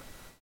yeah, how are you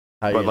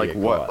but gonna like get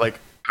what? caught? Like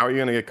how are you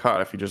gonna get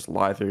caught if you just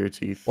lie through your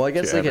teeth Well, I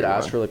guess to they could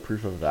ask everyone? for like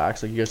proof of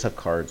vax. Like you guys have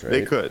cards, They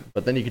right? could.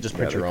 But then you could just Yeah,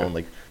 print they your own. could.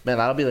 Like, man,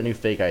 that'll be the new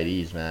fake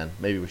IDs, man.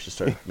 Maybe we should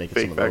start making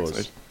some Fake of those.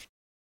 vaccination.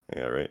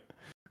 Yeah, right.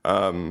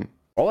 Um,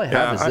 All I have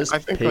yeah, is this I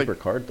think paper like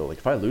card though. Like,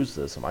 if I lose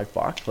this, am I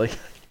fucked? Like,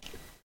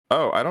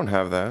 oh, I don't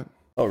have that.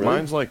 oh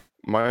really?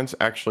 Mine's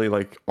actually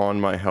like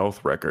on my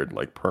health record,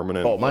 like Oh,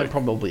 permanent. mine Like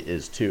probably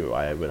is too.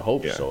 I would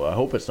hope yeah. so. I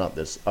hope it's not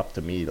this up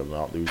to me to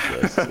not lose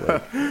this.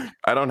 Like,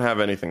 I don't have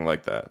anything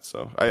like that.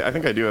 So I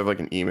think I do have like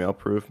an email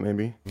proof,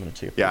 maybe. I'm gonna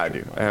take a Yeah, I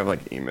picture do. of I mine. have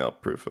like email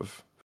proof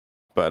of,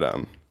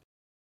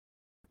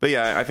 but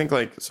yeah, I think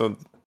like so.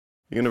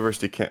 The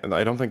university can't.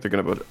 I don't think they're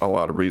gonna put a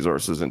lot of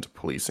resources into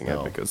policing it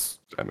No. because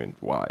I mean,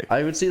 why?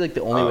 I would say like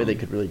the only way they Um,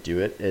 could really do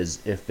it is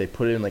if they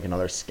put in like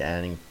another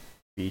scanning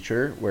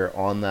feature where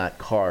on that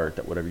card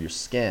that whatever you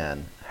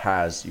scan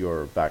has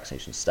your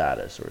vaccination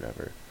status or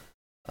whatever.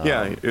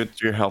 Yeah,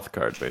 it's your health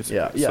card basically.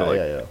 Yeah, So like,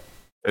 yeah.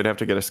 they'd have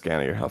to get a scan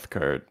of your health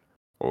card,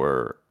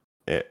 or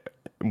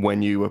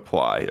when you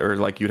apply, or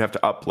like you'd have to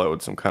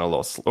upload some kind of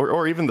little,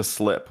 or even the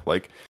slip.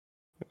 Like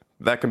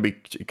that can be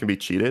it can be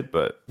cheated,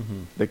 but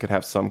Mm-hmm. they could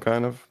have some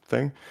kind of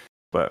thing.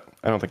 But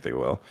I don't think they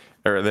will,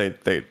 or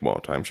they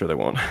won't. I'm sure they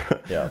won't.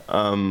 Yeah.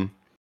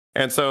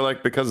 And so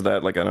like because of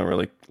that, like I don't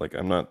really like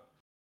I don't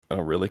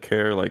really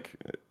care. Like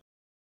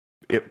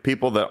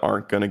people that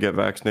aren't gonna get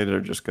vaccinated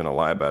are just gonna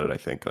lie about it. I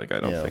think like I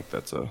don't Yeah. think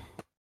that's a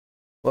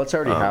Well, it's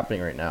already Um,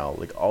 happening right now.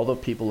 Like all the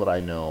people that I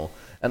know,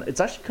 and it's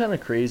actually kind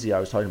of crazy. I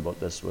was talking about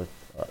this with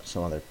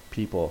some other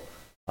people.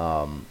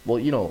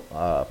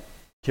 Well,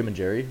 Kim and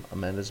Jerry,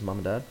 Amanda's mom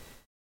and dad.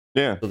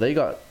 yeah. So they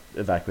got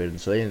evacuated,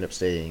 and so they ended up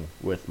staying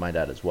with my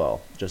dad as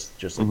well, just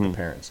like Mhm. the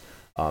parents.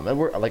 And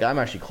we're like I'm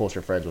actually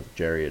closer friends with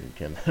Jerry and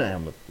Kim than I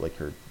am with like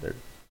their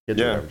kids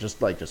or Yeah. whatever. Just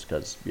because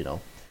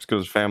Just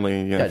because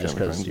family, yeah, just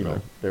family because friends,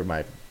 whatever. they're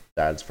my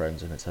dad's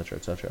friends and etc.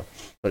 etc.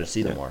 But to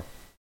see them Yeah. more.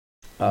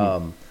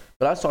 Mhm.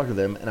 But I was talking to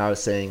them and I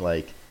was saying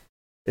like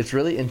it's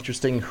really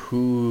interesting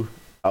who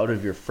out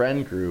of your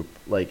friend group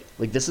like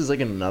this is like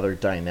another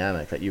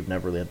dynamic that you've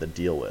never really had to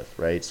deal with,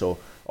 right? So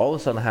all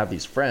of a sudden I have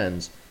these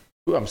friends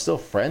who I'm still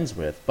friends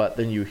with, but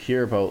then you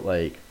hear about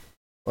like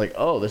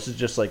oh, this is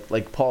just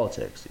like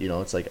politics,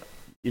 it's like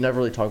you never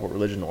really talk about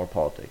religion or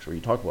politics, or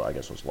you talk about I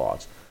guess those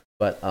laws,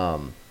 but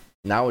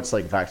now it's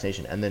like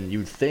vaccination, and then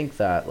you'd think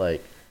that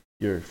like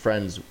your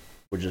friends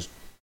would just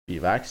be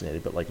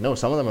vaccinated, but like no,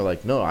 some of them are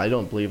like no, I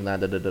don't believe in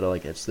that,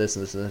 like it's this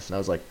and this and this, and I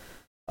was like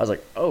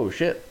oh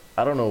shit,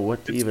 I don't know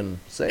what to even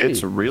say.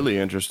 It's really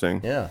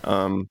interesting. Yeah.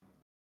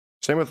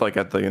 Same with like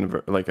at the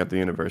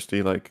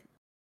university. Like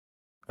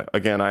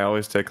again, I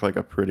always take like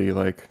a pretty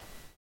like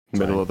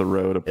middle of the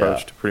road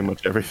approach Yeah. to pretty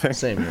much everything.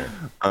 Same here.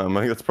 I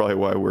think that's probably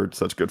why we're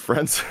such good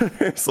friends.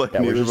 It's like Yeah,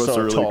 we're neither of just us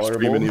so are really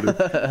extreme in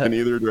tolerable.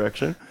 either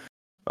direction.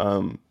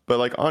 But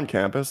like on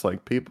campus,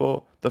 like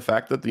people, the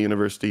fact that the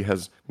university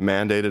has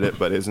mandated it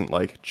but isn't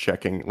like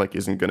checking, like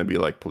isn't going to be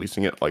like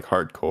policing it like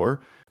hardcore,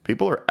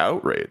 people are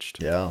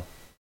outraged. Yeah.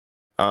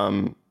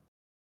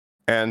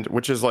 And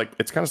which is like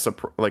it's kind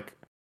of like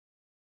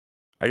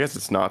I guess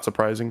it's not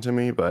surprising to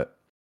me, but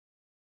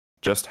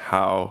just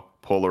how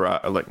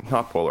polarized, like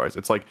not polarized,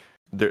 it's like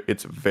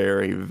it's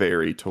very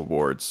very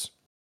towards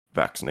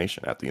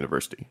vaccination at the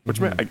university, which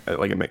like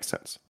it makes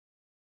sense.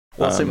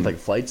 Well, same with like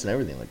flights and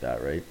everything like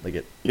that, right? Like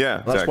it. Yeah,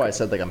 That's exactly. why I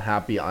said like I'm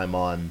happy I'm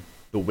on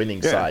the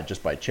winning Yeah. side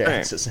just by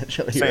chance,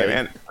 essentially. Same.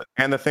 Right?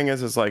 And the thing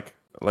is like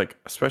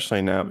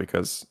especially now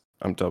because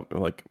I'm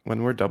like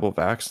when we're double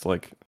vaxxed,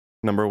 like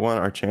number one,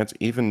 our chance,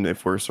 even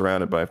if we're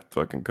surrounded by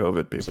fucking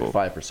COVID people, It's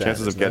like 5%,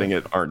 chances of isn't getting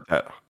it? it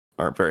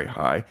aren't very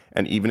high.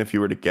 And even if you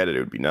were to get it, it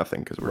would be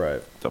nothing because we're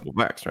Right. double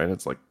vaxxed, right?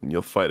 It's like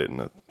you'll fight it in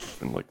like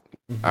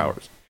Mhm.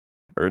 hours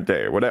or a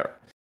day or whatever.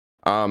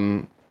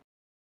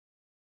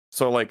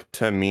 So like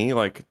to me,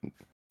 like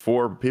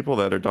for people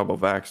that are double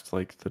vaxxed,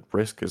 like the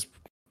risk is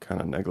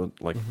kind of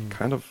like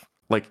kind of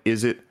like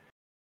it's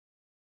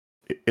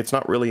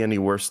not really any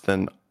worse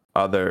than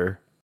other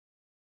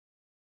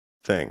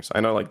things.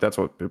 I know like that's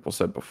what people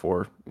said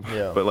before.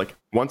 Yeah. But like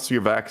once you're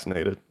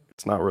vaccinated,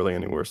 it's not really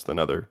any worse than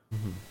other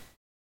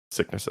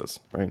sicknesses,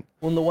 right?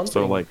 Well, the one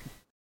So thing.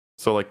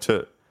 like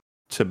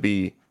to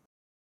be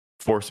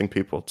forcing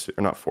people to,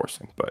 or not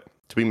forcing, but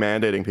to be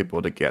mandating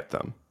people to get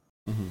them.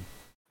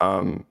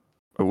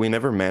 But we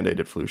never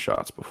mandated flu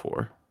shots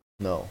before.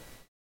 No.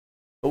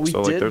 But we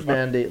So, like, did there's not-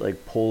 mandate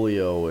like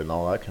polio and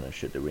all that kind of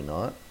shit, did we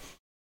not?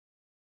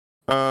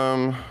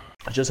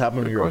 It just happened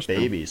when Good you were a question.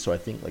 baby, so I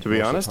think like To be most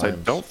of the honest, I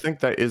times- don't think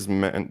that is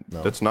No?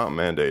 that's not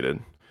mandated.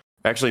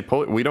 Actually,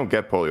 we don't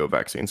get polio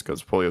vaccines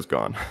because polio's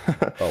gone.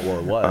 Oh well,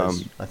 it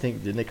was. I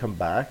think didn't it come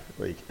back?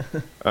 Like.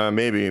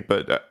 Maybe,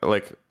 but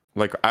like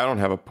I don't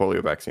have a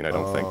polio vaccine. I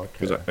don't Oh, think,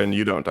 'cause okay. and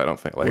you don't. I don't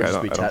think. Like Would I it just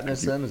don't. be I don't tetanus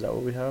think you- then? Is that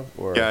what we have?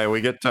 Or Yeah,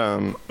 we get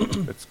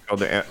it's called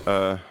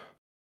the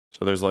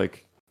so there's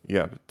like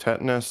yeah,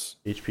 tetanus,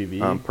 HPV.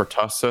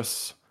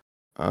 pertussis.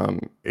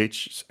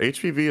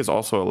 HPV is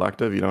also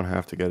elective. You don't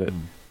have to get it.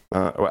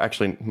 Well,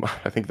 actually,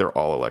 I think they're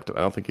all elective. I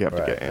don't think you have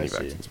to get any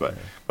vaccines, but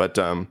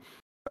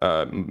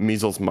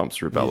measles, mumps,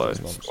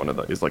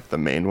 rubella is like the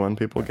main one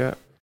people get.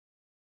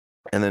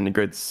 And then in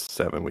grade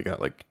 7, we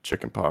got like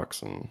chicken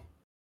pox and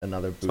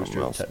another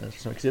booster of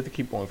tetanus. Because you have to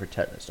keep going for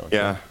tetanus, don't you?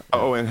 Yeah.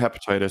 Oh, and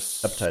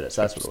hepatitis. Hepatitis,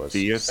 that's what it was.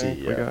 C, I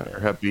think we got,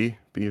 or Hep B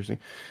or C.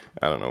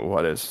 I don't know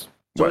what is.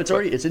 So it's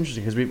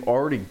interesting because we've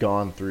already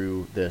gone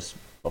through this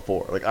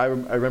before. Like I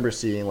remember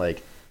seeing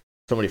like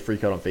somebody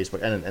freak out on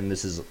Facebook, and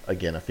this is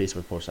again a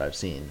Facebook post I've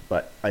seen,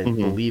 but I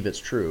believe it's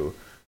true.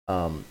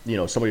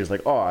 Somebody was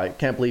like, "Oh, I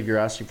can't believe you're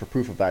asking for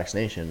proof of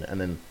vaccination,"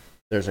 and then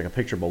there's like a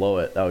picture below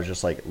it that was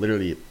just like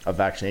literally a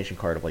vaccination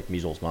card of like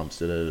measles,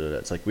 mumps.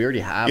 It's like we already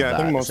have that.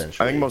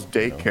 I think most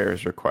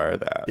daycares require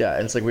that. Yeah,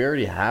 and it's like we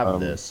already have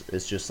this.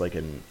 It's just like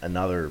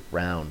another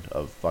round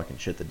of fucking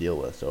shit to deal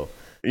with. So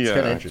it's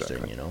kind of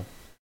interesting,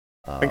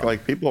 I think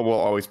like people will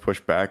always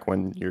push back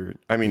when you're.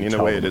 I mean, in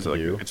a way, it is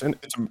like it's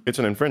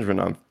an infringement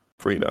on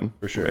freedom,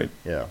 for sure. Right?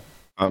 Yeah.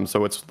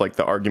 So it's like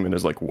the argument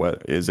is like,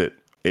 what is it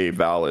a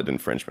valid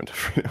infringement of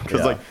freedom?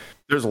 Because like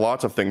there's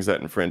lots of things that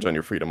infringe on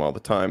your freedom all the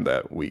time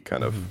that we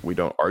kind of we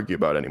don't argue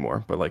about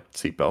anymore. But like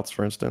seatbelts,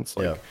 for instance,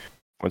 like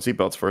when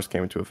seatbelts first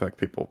came into effect,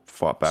 people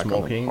fought back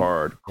on them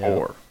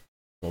hardcore.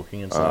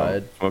 Smoking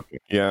inside.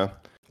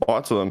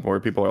 Lots of them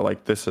where people are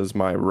like, this is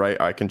my right.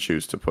 I can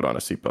choose to put on a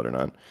seatbelt or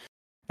not.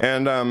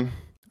 And I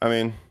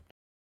mean,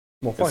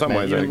 well, fuck, in some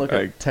ways,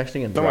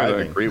 texting and driving.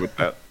 I agree with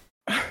that.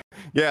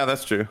 Yeah,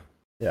 that's true.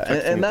 Yeah,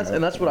 and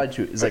that's what I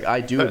do. Is like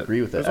I do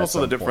agree with it. There's also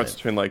the difference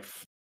between like,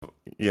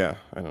 I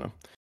don't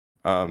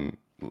know.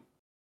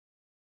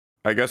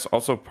 I guess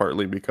also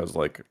partly because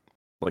like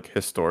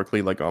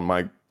historically, like on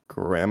my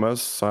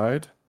grandma's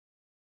side,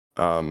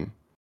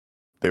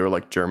 they were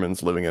like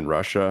Germans living in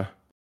Russia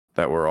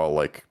that were all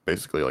like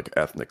basically like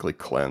ethnically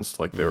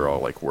cleansed. Like they were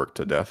all like worked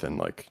to death in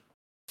like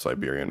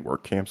Siberian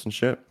work camps and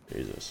shit.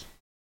 Jesus.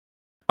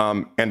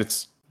 And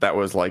that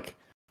was like,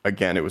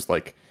 again, it was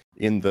like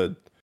in the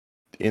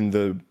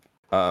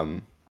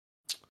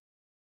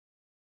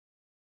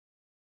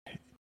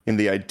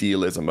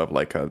idealism of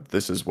like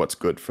this is what's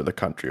good for the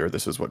country, or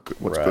this is what's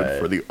good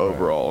for the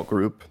overall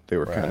group. They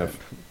were kind of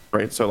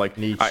right. So like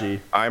I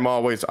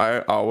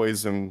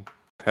always am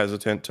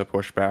hesitant to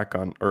push back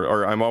on,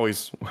 or I'm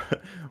always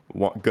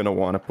gonna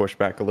want to push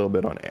back a little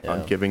bit on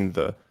giving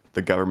the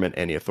government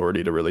any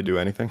authority to really do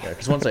anything. Yeah,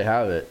 because once they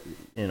have it,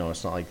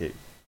 it's not like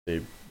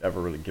they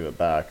ever really give it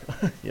back.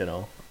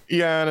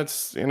 Yeah, and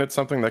it's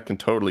something that can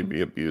totally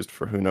be abused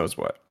for who knows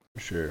what. For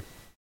sure.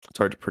 It's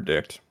hard to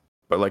predict.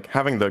 But like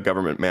having the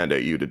government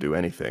mandate you to do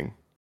anything,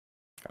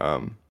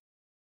 I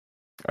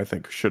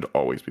think should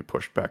always be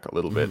pushed back a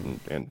little bit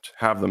and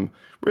have them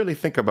really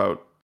think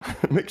about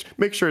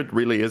make sure it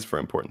really is for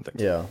important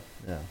things. Yeah.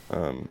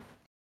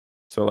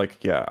 So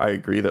like I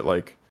agree that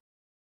like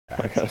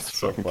my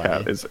fucking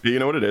cat is, you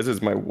know what it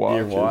is my watch.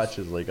 Your watch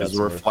is like is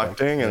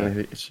reflecting,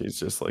 and she's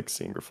just like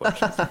seeing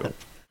reflections.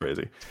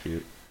 Crazy. It's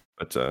cute.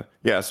 But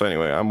so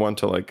anyway, I'm one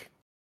to like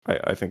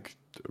I think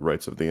the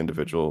rights of the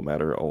individual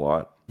matter a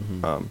lot.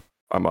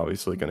 I'm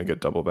obviously going to get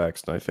double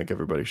vaxxed, and I think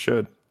everybody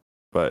should,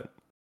 but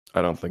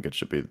I don't think it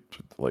should be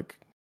like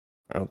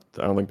I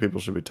don't think people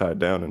should be tied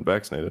down and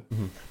vaccinated.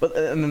 But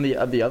and then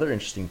the other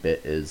interesting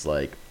bit is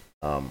like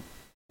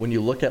when you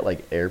look at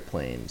like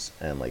airplanes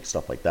and like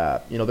stuff like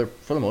that, they're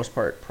for the most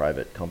part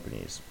private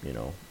companies,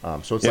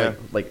 so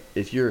it's like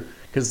if you're,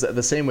 because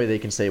the same way they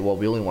can say, well,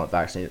 we only want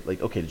vaccinated,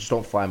 like, okay, just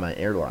don't fly my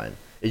airline.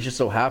 It just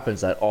so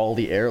happens that all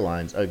the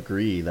airlines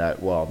agree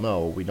that, well,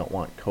 no, we don't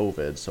want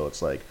COVID. So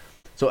it's like,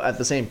 so at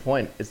the same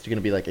point, it's going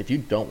to be like, if you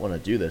don't want to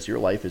do this, your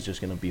life is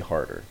just going to be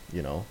harder,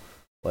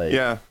 like.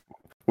 Yeah,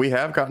 we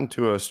have gotten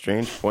to a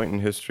strange point in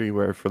history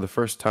where for the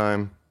first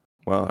time,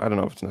 well, I don't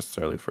know if it's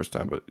necessarily the first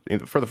time, but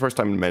for the first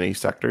time in many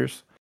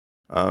sectors,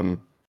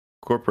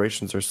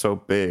 corporations are so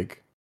big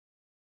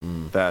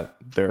that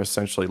they're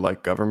essentially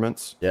like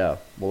governments. Yeah,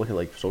 well, look at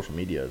like social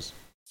medias.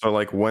 So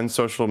like when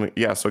so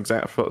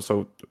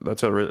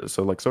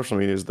like social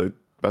media is the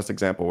best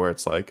example where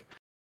it's like,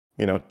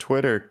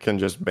 Twitter can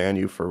just ban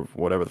you for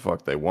whatever the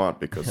fuck they want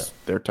because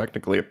they're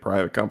technically a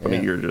private company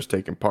you're just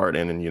taking part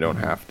in, and you don't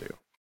have to.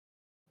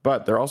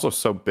 But they're also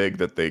so big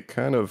that they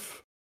kind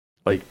of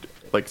like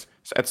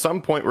at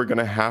some point we're going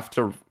to have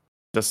to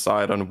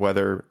decide on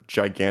whether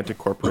gigantic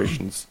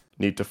corporations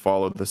need to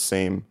follow the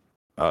same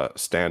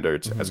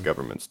standards as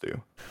governments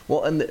do.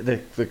 Well, and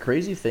the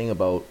crazy thing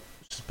about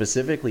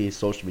specifically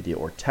social media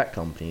or tech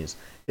companies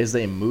is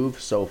they move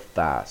so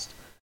fast,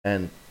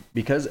 and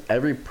because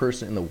every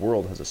person in the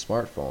world has a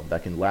smartphone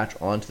that can latch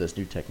onto this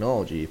new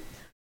technology,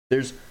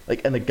 there's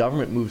like, and the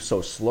government moves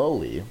so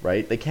slowly,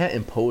 right? They can't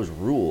impose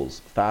rules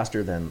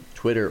faster than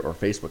Twitter or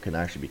Facebook can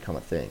actually become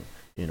a thing.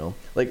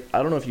 Like,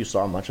 I don't know if you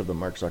saw much of the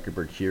Mark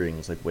Zuckerberg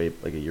hearings like a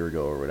year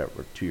ago or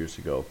whatever, or 2 years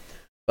ago,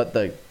 but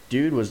the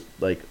dude was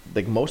like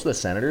most of the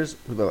senators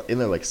who are in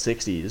their like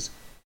 60s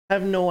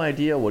have no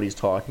idea what he's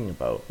talking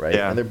about, right?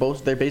 And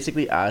they're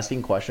basically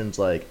asking questions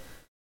like,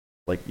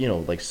 like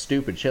like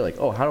stupid shit, like,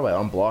 oh, how do I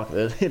unblock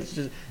this? It's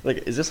just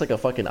like, is this like a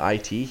fucking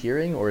IT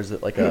hearing, or is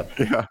it like a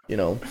Yeah, you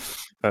know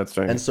that's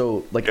right. and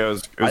so like Yeah,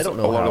 it I was don't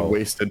a know lot of how.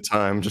 wasted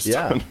time just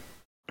Yeah, on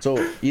so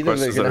either they're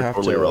questions that gonna are have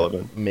totally to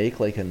irrelevant. make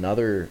like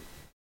another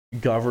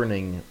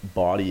governing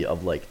body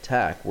of like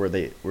tech where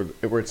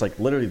it's like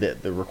literally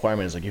the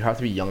requirement is like you have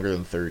to be younger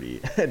than 30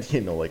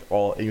 and like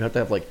all you have to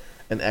have like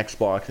an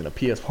Xbox and a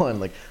PS1,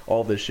 like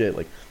all this shit,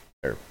 like,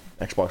 or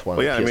Xbox One Well,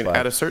 and yeah, a I mean, PS5.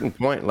 at a certain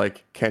point,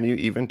 like, can you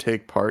even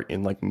take part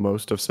in like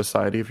most of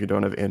society if you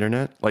don't have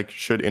internet? Like,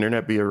 should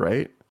internet be a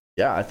right?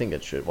 Yeah, I think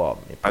it should. Well, I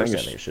mean, I think personally,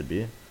 I think it should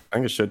be. I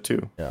think it should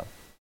too. Yeah.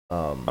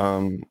 Um,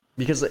 Um,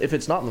 because if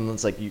it's not, then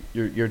it's like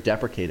you're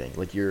deprecating.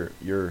 Like your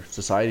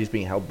society's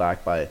being held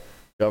back by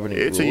governing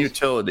it's a rules.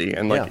 utility,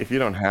 and like Yeah. if you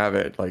don't have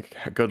it, like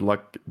good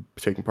luck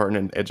taking part in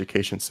an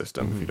education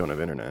system if Mhm. you don't have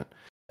internet.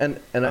 And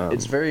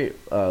it's Um, very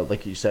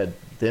like you said,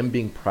 them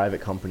being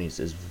private companies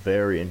is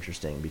very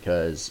interesting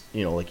because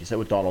like you said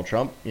with Donald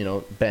Trump,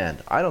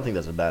 banned. I don't think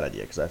that's a bad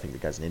idea because I think the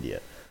guy's an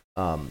idiot.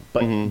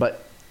 But mhm.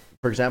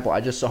 for example, I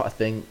just saw a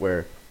thing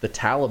where the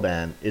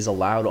Taliban is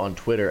allowed on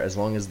Twitter as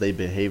long as they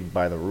behave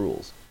by the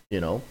rules.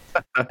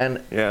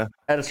 And Yeah,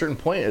 at a certain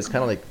point, it's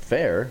kind of like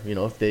fair.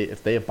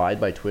 If they abide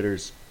by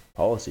Twitter's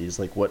policies,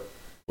 like what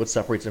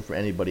separates them from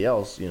anybody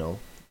else.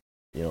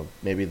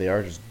 Maybe they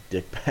are just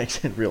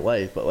dickbags in real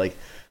life, but like,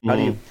 how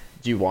mhm.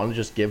 do you want to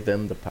just give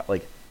them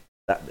like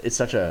that? It's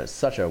such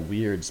a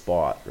weird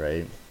spot,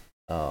 right?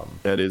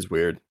 That is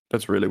weird.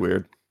 That's really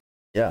weird.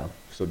 Yeah.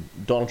 So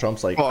Donald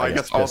Trump's like, Well, I I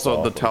guess guess pissed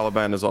also the off. Like,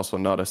 Taliban is also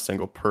not a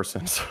single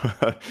person. So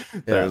yeah.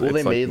 Well, it's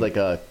they made like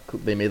a oh,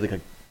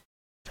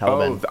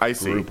 Taliban I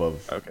see. group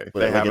of Okay, like,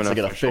 they have it's an like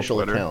an official official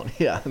Twitter. account.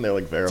 Yeah, and they're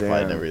like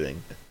verified and Damn.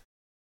 everything.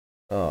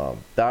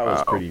 That was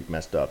Wow. pretty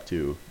messed up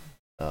too.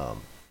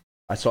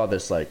 I saw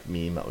this like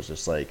meme that was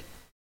just like,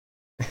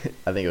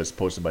 I think it was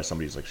posted by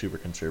somebody who's like super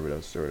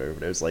conservative or whatever.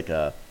 But it was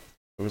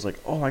like,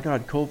 oh my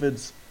god,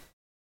 COVID's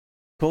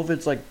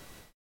like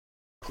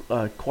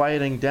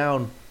quieting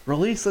down.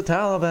 Release the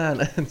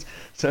Taliban. And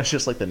so it's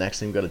just like the next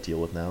thing we got to deal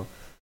with now.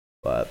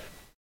 But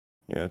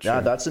Yeah, true. yeah,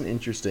 that's an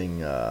interesting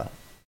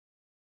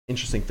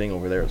thing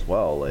over there as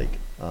well. Like,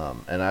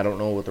 and I don't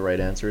know what the right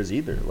answer is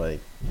either. Like,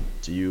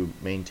 do you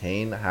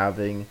maintain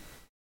having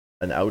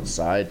an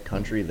outside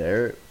country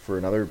there for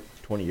another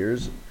 20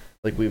 years?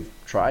 Like, we've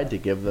tried to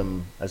give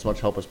them as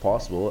much help as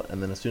possible,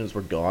 and then as soon as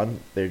we're gone,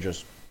 they're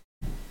just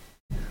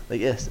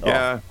like, yes,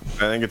 Yeah, I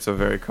think it's a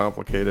very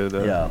complicated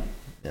yeah,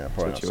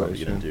 probably not something to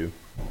get situation. into.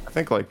 I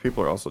think like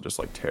people are also just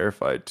like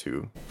terrified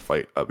to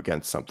fight up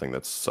against something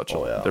that's such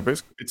Oh a yeah, they're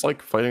basically it's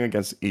like fighting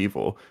against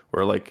evil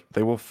where like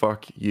they will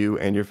fuck you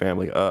and your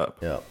family up.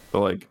 yeah,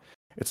 But like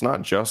it's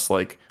not just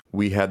like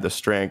we had the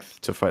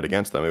strength to fight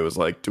against them. It was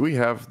like, do we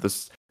have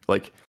this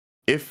like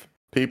if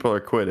people are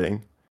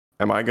quitting,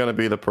 am I gonna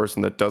be the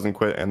person that doesn't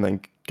quit and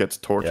then gets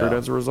tortured Yeah.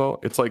 as a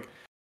result? It's like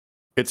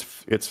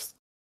it's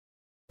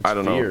I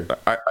don't fear. know.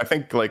 I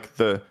think like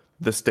the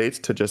states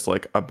to just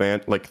like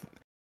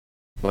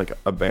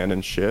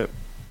abandon ship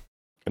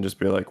and just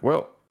be like,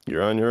 well,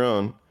 you're on your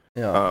own.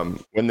 Yeah,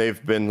 When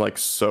they've been like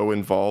so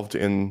involved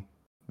in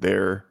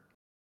their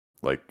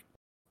like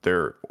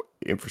their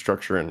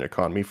infrastructure and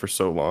economy for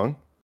so long,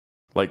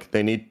 like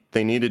they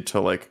needed to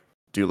like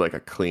do like a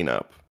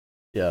cleanup.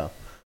 yeah.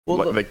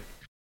 Well,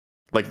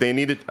 Like they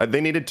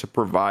needed to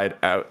provide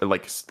out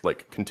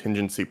like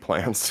contingency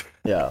plans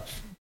yeah,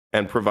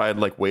 and provide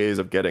like ways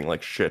of getting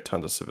like shit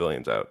tons of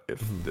civilians out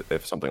Mhm.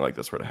 if something like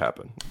this were to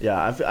happen.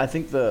 yeah. I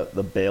think the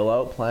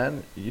bailout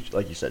plan,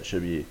 like you said,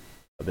 should be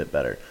a bit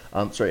better.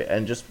 Sorry,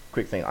 and just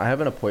quick thing, I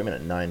have an appointment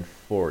at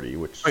 9:40,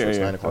 which Oh, yeah, is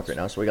yeah, 9 o'clock that's-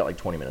 right now, so we got like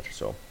 20 minutes or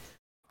so.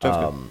 Sounds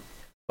good.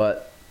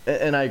 But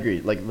and I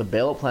agree, like the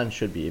bailout plan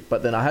should be.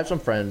 But then I have some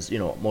friends,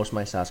 most of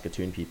my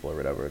Saskatoon people or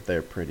whatever,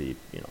 they're pretty,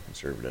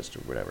 conservatives or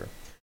whatever.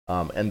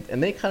 And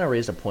they kind of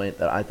raised a point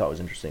that I thought was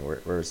interesting,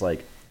 where it's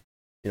like,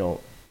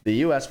 the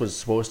U.S. was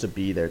supposed to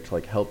be there to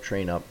like help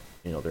train up,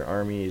 their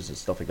armies and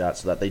stuff like that,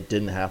 so that they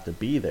didn't have to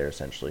be there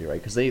essentially, right?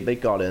 Because they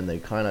got in, they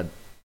kind of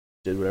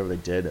did whatever they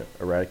did,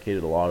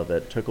 eradicated a lot of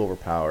it, took over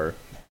power,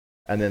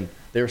 and then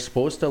they were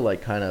supposed to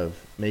like kind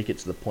of make it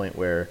to the point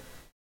where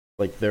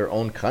like their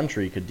own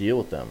country could deal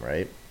with them,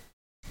 right?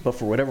 But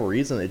for whatever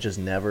reason, it just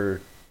never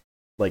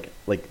like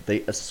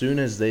they as soon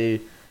as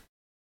the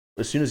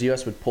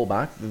US would pull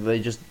back, they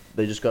just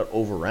got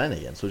overran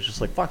again. So it's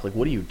just like, fuck, like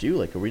what do you do?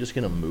 Like, are we just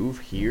gonna move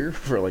here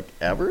for like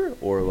ever,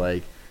 or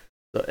like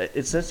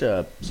it's such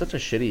a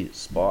shitty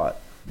spot.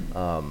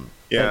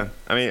 Yeah,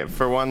 I mean,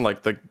 for one,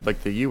 like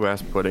the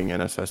U.S. putting in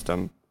a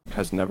system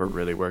has never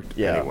really worked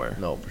Yeah, anywhere.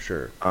 no, for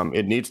sure.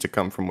 It needs to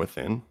come from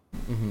within.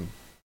 Hmm.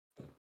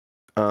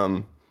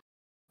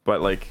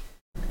 But like,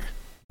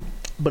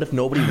 But if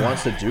nobody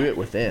wants to do it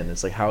within,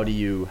 it's like, how do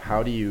you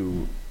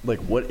like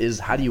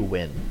how do you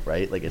win,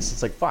 right? Like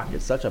it's like, fuck,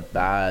 it's such a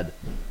bad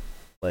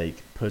like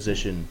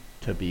position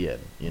to be in,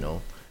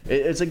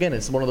 It's again,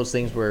 it's one of those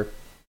things where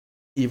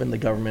even the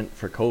government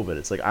for COVID,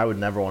 it's like I would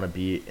never want to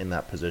be in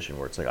that position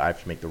where it's like I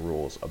have to make the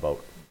rules about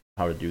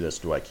how to do this.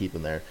 Do I keep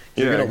them there?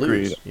 Yeah, You're gonna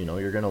agreed. lose. You know,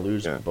 you're gonna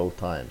lose Yeah. both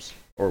times,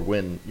 or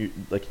win.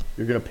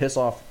 You're gonna piss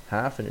off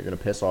half, and you're gonna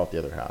piss off the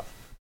other half.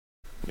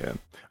 Yeah,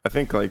 I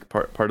think like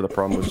part of the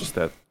problem was just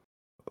that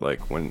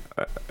like when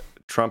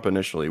Trump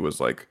initially was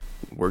like,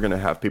 we're gonna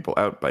have people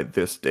out by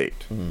this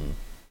date,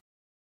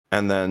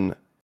 and then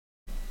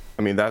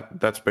I mean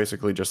that's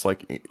basically just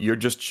like you're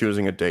just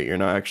choosing a date. You're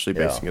not actually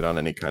basing it on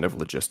any kind of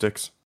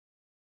logistics.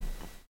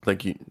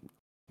 Like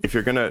if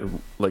you're gonna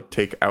like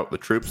take out the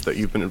troops that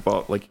you've been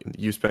involved, like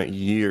you spent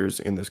years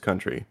in this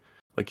country,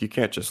 like you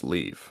can't just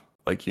leave.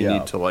 Like you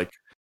need to like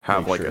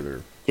have like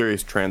a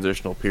serious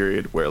transitional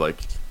period where like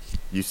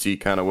you see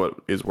kind of what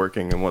is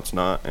working and what's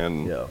not,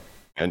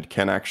 and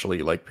can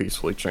actually like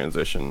peacefully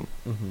transition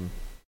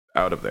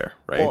out of there,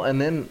 right? Well,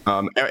 and then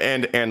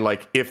and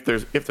like if the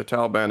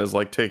Taliban is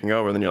like taking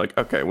over, then you're like,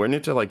 okay, we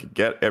need to like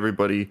get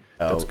everybody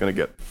that's gonna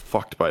get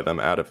fucked by them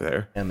out of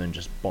there, and then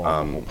just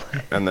bomb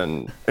and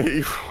then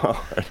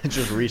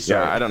just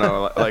restart. Yeah, I don't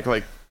know,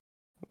 like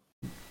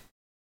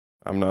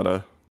I'm not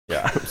a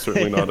I'm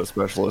certainly not a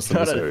specialist in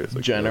this area.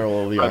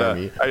 General of the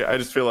army. I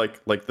just feel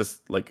like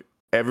this like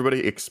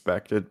everybody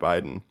expected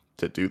Biden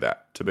to do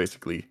that, to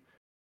basically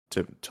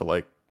to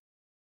like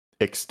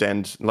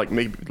extend, like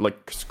maybe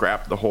like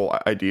scrap the whole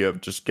idea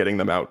of just getting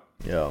them out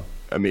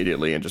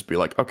immediately and just be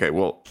like, okay,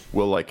 we'll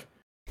like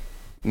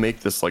make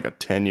this like a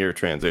 10-year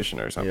transition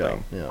or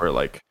something where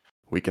like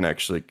we can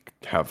actually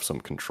have some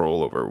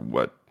control over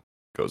what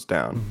goes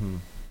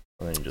down.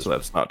 So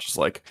that's not just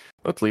like,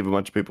 let's leave a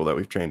bunch of people that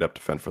we've trained up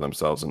to fend for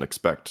themselves and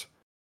expect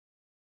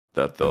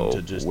that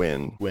they'll just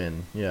win.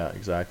 Yeah,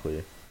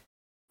 exactly.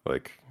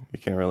 Like you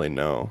can't really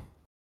know.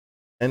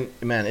 And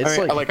man, it's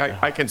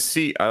I can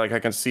see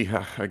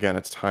how, again,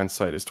 it's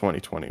hindsight is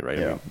 2020, right?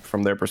 Yeah. I mean,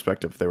 from their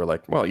perspective, they were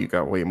like, well, you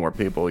got way more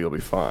people, you'll be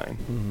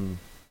fine.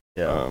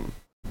 Yeah.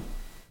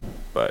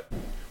 But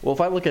well,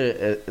 if I look at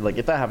it, like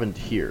if that happened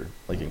here,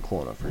 like in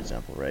Kelowna, for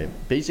example, right?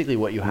 Basically,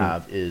 what you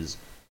have is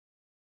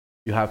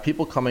you have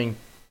people coming.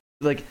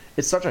 Like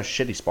it's such a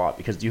shitty spot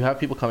because you have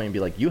people coming and be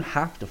like, you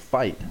have to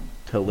fight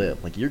to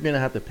live. Like you're gonna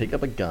have to pick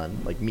up a gun,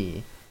 like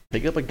me.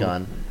 Pick up a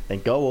gun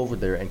and go over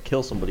there and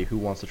kill somebody who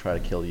wants to try to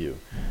kill you.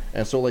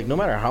 And so like no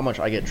matter how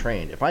much I get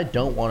trained, if I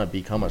don't want to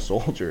become a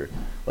soldier,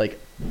 like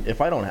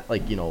if I don't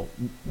like, you know,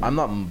 I'm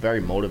not very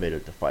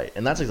motivated to fight.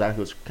 And that's exactly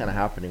what's kind of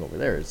happening over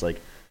there. It's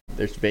like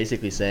they're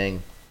basically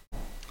saying,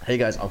 hey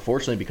guys,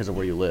 unfortunately because of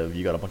where you live,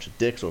 you got a bunch of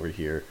dicks over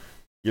here.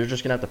 You're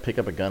just gonna have to pick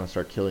up a gun and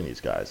start killing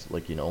these guys.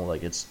 Like, you know,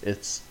 like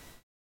it's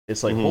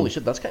like holy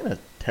shit, that's kind of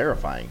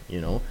terrifying,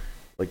 you know?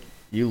 Like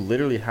you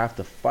literally have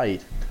to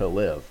fight to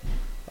live.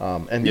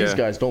 And these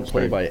guys don't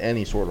play by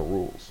any sort of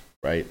rules,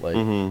 right?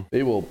 Like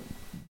they will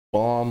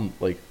bomb,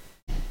 like,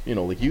 you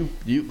know, like you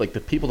like the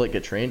people that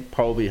get trained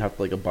probably have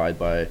to like abide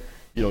by,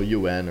 you know,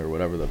 UN or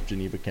whatever, the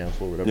Geneva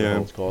Council or whatever the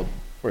hell it's called.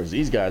 Whereas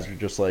these guys are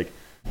just like,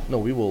 no,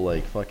 we will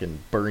like fucking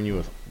burn you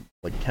with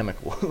like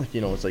chemical, like, you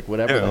know, it's like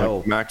whatever the hell.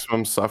 Like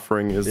maximum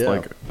suffering is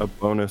like a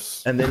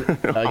bonus. And then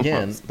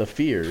again, the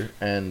fear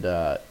and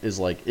is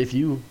like if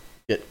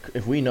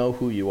we know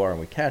who you are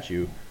and we catch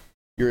you,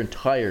 your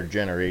entire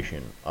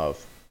generation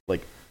of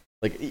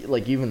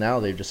like even now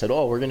they've just said,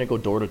 oh, we're gonna go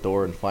door to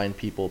door and find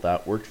people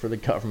that worked for the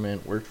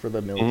government, worked for the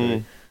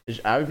military.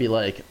 I would be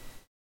like,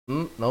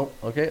 nope,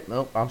 okay,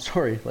 nope, I'm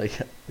sorry. Like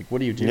what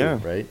do you do,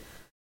 right?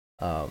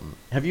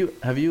 Have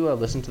you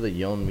listened to the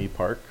Yeon Mi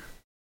Park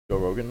Joe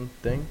Rogan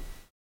thing?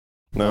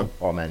 No.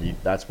 Oh man,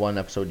 that's one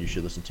episode you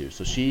should listen to.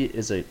 So she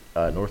is a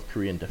North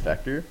Korean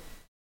defector,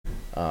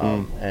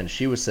 and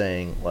she was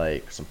saying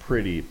like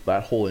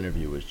that whole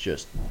interview was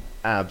just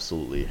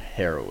absolutely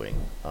harrowing.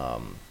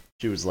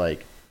 She was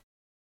like,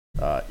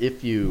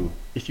 if you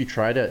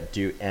try to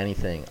do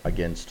anything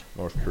against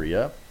North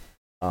Korea,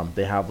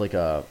 they have like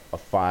a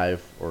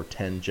 5 or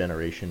 10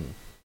 generation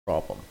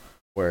problem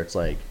where it's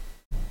like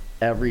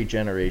every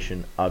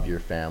generation of your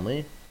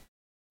family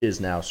is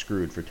now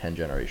screwed for 10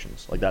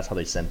 generations. Like that's how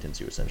they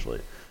sentence you essentially.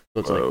 So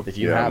it's like if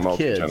you have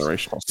kids,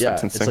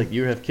 it's like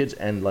you have kids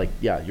and like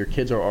your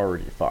kids are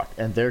already fucked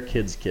and their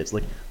kids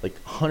like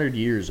 100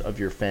 years of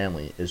your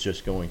family is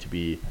just going to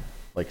be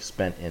like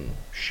spent in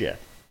shit.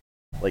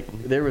 Like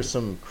there was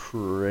some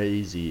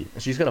crazy.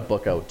 She's got a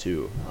book out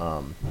too,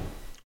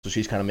 so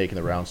she's kind of making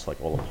the rounds to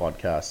like all the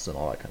podcasts and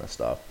all that kind of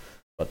stuff.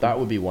 But that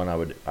would be one I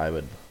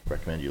would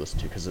recommend you listen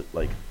to because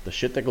like the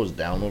shit that goes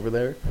down over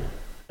there.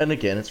 And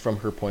again, it's from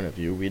her point of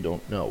view. We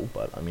don't know,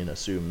 but I mean,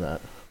 assume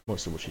that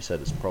most of what she said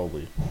is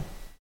probably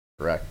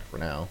correct for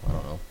now. I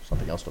don't know,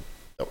 something else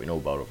that we know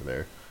about over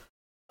there.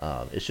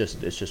 It's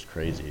just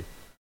crazy.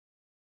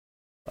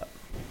 But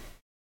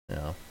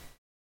yeah.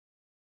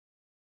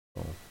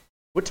 So,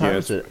 what time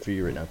is it for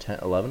you right now? 10,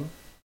 11?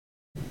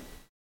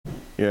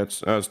 Yeah,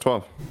 it's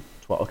 12.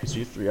 12. Okay, so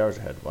you're 3 hours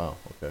ahead. Wow.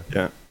 Okay.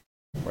 Yeah.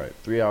 Right,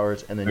 3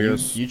 hours, and then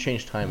you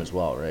change time as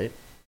well, right?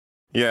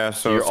 Yeah,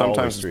 so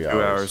sometimes it's 2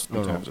 hours.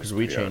 No, because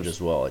we change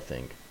as well, I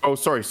think. Oh,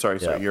 sorry.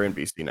 You're in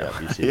BC now. Yeah,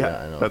 BC.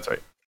 yeah, I know. That's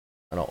right.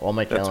 I know all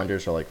my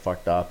calendars are like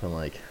fucked up, and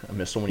like I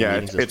missed so many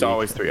meetings. It's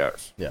always 3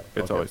 hours. Yeah,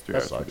 it's always 3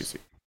 hours in BC.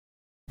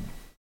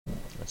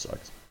 That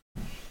sucks.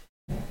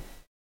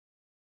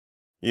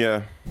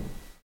 Yeah.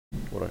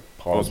 What a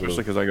Well, positive.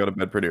 especially because I go to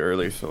bed pretty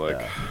early, so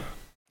like.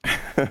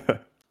 Yeah.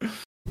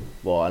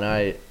 Well, and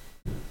I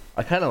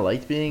kind of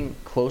liked being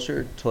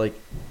closer to like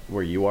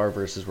where you are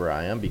versus where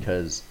I am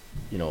because,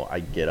 you know, I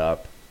get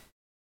up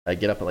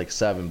at like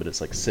 7, but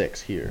it's like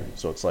 6 here.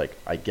 So it's like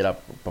I get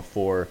up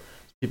before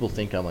people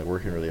think I'm like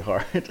working really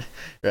hard,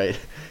 right?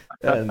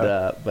 And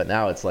but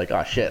now it's like,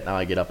 oh shit, now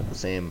I get up at the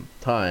same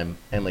time,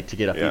 and like to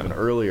get up Yeah. even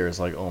earlier is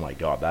like, oh my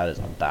god, that is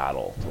a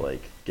battle to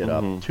like get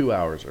up 2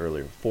 hours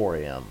earlier, 4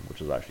 a.m.,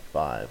 which is actually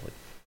 5. Like,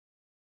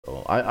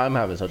 so I'm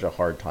having such a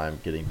hard time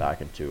getting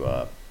back into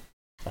a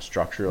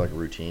structure, like a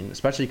routine,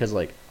 especially because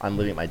like I'm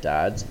living at my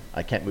dad's.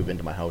 I can't move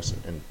into my house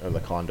or the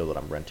condo that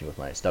I'm renting with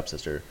my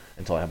stepsister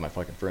until I have my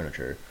fucking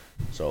furniture.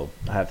 So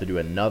I have to do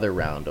another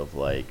round of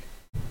like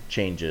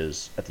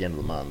changes at the end of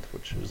the month,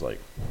 which is like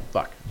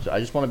fuck. So I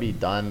just want to be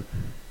done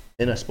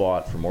in a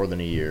spot for more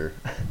than a year,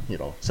 you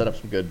know, set up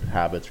some good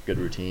habits, good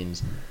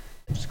routines,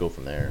 and just go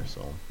from there.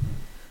 So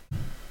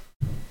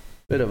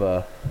bit of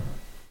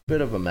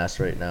a mess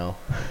right now.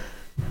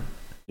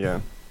 Yeah.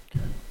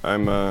 I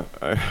know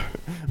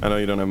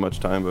you don't have much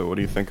time, but what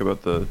do you think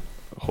about the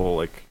whole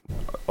like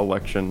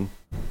election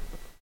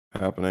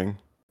happening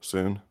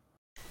soon?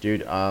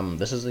 Dude,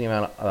 this is the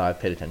amount I've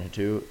paid attention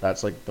to.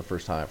 That's like the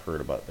first time I've heard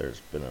about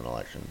there's been an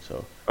election.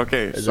 So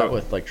Okay, is so that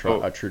with like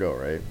Trudeau,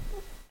 right?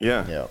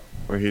 yeah, Yeah.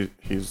 where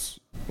he's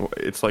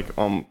it's like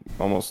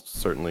almost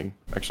certainly.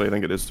 Actually, I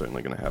think it is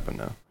certainly going to happen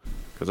now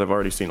because I've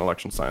already seen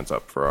election signs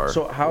up for our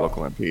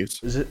local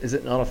MPs. Is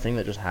it not a thing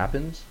that just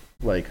happens?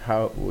 Like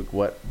how like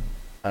what?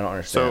 I don't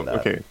understand that.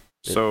 Okay,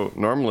 so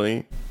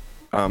normally,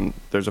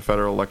 there's a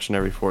federal election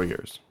every 4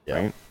 years, Yeah.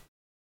 right?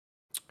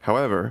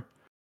 However,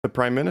 the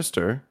prime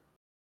minister,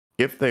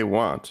 if they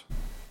want,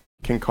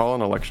 can call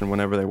an election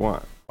whenever they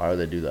want. Why would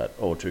they do that?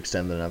 Oh, to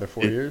extend another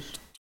 4 years?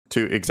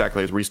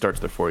 Exactly, it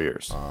restarts their 4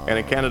 years. And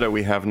in Canada,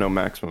 we have no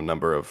maximum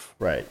number of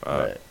right.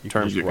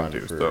 terms you can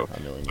do. So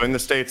in the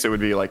States, it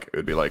would be like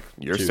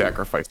you're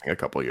sacrificing a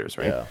couple years,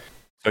 right? Yeah.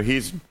 So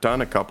he's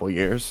done a couple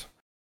years.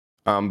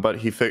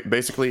 But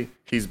basically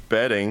he's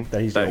betting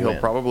that he'll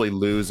probably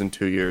lose in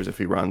 2 years if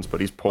he runs, but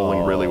he's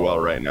polling really well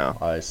right now.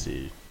 I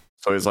see.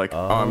 So he's like,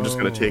 I'm just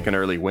going to take an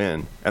early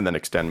win and then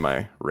extend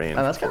my reign.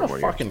 And that's kind of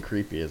fucking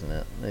creepy, isn't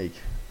it? Like,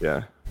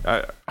 yeah,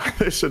 I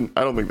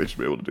don't think they should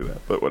be able to do that,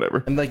 but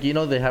whatever. And like, you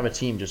know, they have a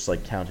team just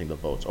like counting the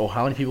votes. Oh,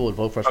 how many people would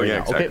vote for us right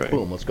now? Exactly. Okay,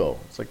 boom, let's go.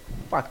 It's like,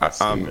 fuck, that's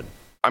stupid.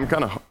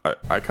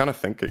 I kind of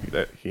think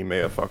that he may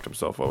have fucked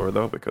himself over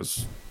though,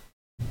 because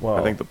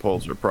I think the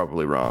polls are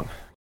probably wrong.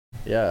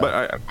 Yeah,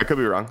 but I could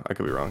be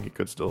wrong. He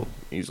could still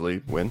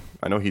easily win.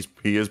 I know he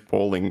is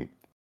polling,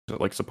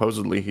 like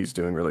supposedly he's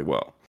doing really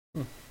well,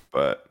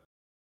 but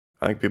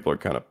I think people are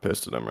kind of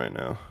pissed at him right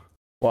now.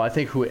 Well, I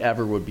think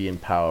whoever would be in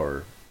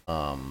power,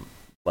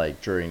 like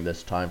during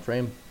this time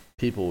frame,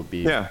 people would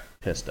be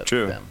pissed at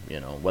them. You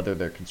know, whether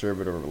they're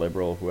conservative or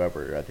liberal,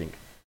 whoever. I think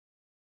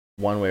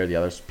one way or the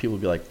other, people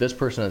would be like, "This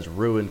person has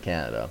ruined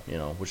Canada." You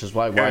know, which is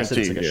why I said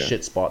it's like a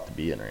shit spot to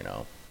be in right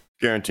now.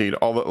 Guaranteed.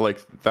 All the, like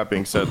that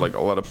being said, like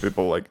a lot of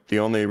people, like the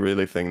only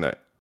really thing that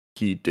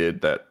he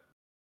did that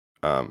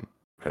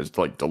has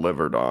like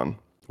delivered on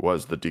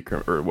was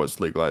was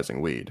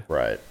legalizing weed.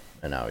 Right.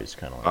 And now he's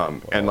kind of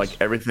like and like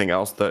everything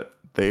else that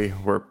they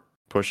were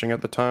pushing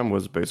at the time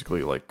was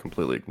basically like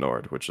completely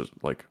ignored, which is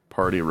like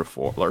party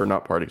reform, or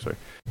not party, sorry.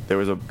 There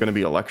was going to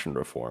be election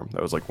reform.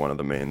 That was like one of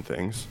the main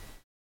things.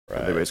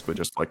 Right. They basically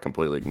just like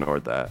completely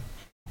ignored that.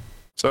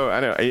 So I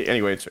know.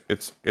 Anyway,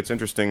 it's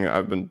interesting.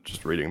 I've been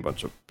just reading a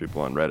bunch of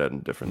people on Reddit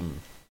and different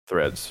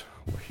threads,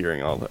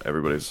 hearing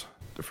everybody's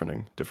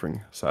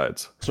differing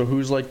sides. So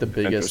who's like the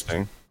biggest?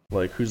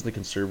 Like who's the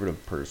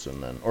conservative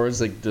person then, or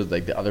is like does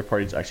like the other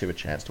parties actually have a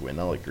chance to win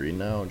now, like Green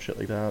now and shit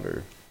like that,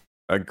 or?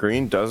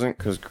 Green doesn't,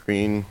 because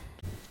Green's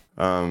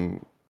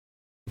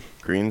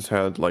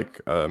had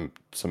like some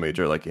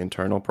major like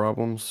internal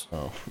problems.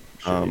 Oh.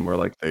 Where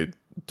like they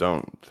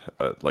don't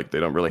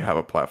really have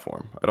a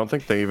platform. I don't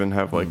think they even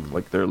have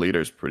like their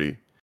leader's pretty.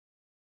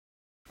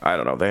 I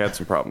don't know. They had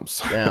some problems.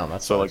 Damn,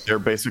 that's so like they're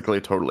basically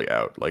totally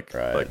out. Like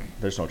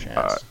there's no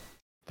chance.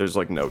 There's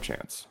like no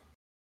chance.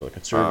 So the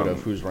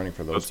conservative who's running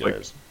for those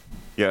guys.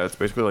 Yeah, it's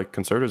basically like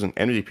conservatives, and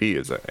NDP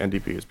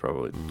is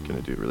probably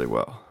gonna do really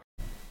well.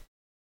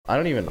 I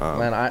don't even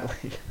I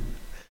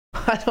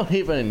don't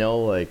even know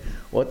like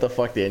what the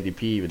fuck the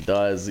NDP even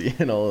does.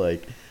 You know,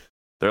 like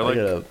they're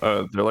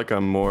like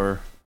a more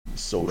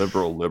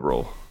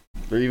liberal.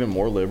 They're even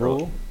more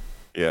liberal.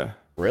 Yeah.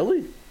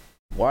 Really?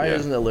 Why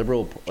isn't a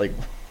liberal like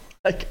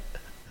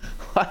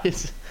why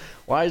is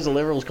the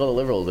liberals called the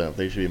liberals then if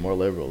they should be more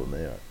liberal than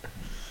they are?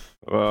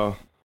 Well,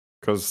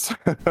 because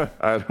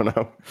I don't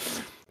know.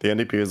 The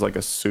NDP is like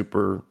a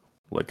super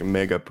like a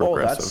mega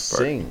progressive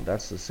party.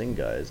 That's the Singh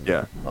guy, isn't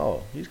it?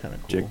 Oh, he's kind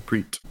of cool. Jake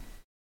Preet.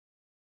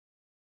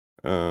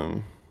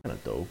 Kind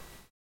of dope.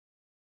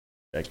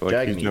 He's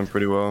doing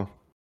pretty well.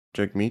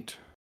 Jake Meat.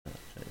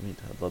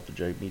 I'd love to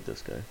Jake Meat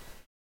this guy.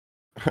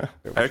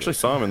 I actually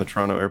saw him in the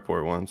Toronto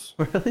airport once.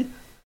 Really?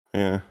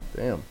 Yeah.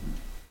 Damn.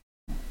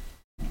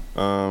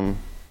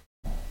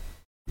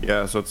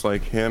 Yeah, so it's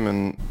like him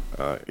and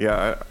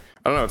yeah,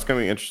 I don't know. It's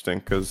gonna be interesting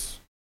because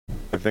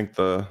I think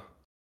the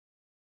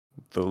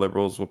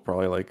liberals will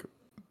probably like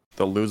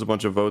they'll lose a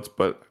bunch of votes,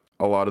 but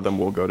a lot of them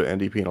will go to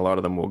NDP and a lot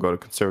of them will go to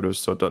conservatives.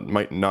 So it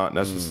might not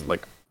necessarily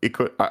like it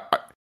could.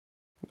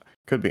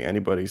 Could be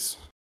anybody's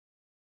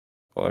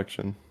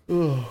election.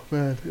 Oh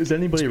man, is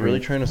anybody really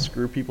trying to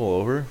screw people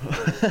over?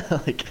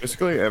 Like,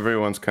 basically,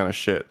 everyone's kind of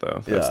shit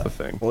though. That's the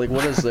thing. Like,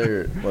 what is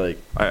their like?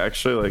 I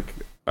actually like.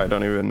 I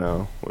don't even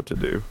know what to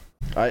do.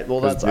 I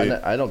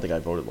don't think I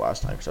voted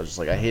last time because I was just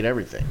like, I hate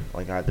everything.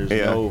 Like,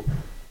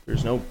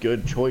 there's no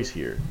good choice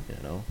here,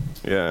 you know.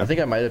 Yeah. I think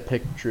I might have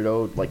picked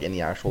Trudeau like in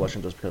the actual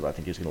election just because I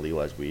think he's going to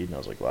legalize weed, and I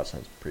was like, well, that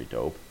sounds pretty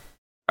dope.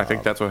 I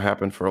think that's what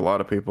happened for a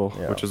lot of people,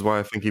 which is why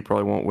I think he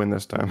probably won't win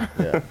this time.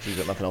 Yeah, he's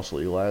got nothing else to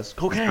legalize.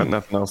 Cocaine. He's got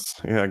nothing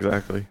else. Yeah,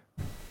 exactly.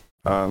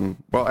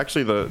 Well,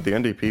 actually, the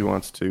NDP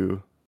wants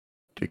to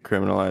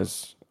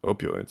decriminalize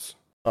opioids.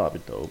 Oh,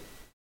 that'd be dope.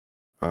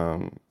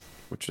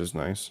 Which is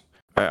nice.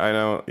 I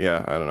know.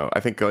 Yeah, I don't know. I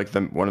think like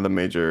one of the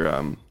major.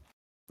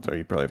 Sorry,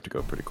 you probably have to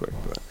go pretty quick,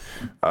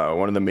 but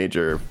one of the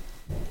major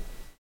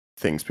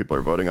things people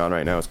are voting on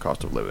right now is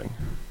cost of living.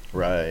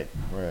 Right.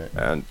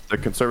 And the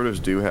conservatives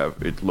do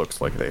have. It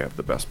looks like they have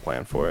the best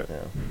plan for it.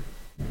 Yeah.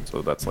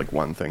 So that's like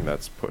one thing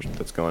that's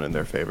going in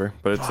their favor.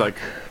 But it's like,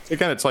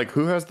 again, it's like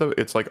who has the?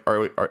 It's like,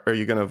 are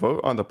you going to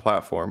vote on the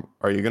platform?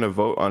 Are you going to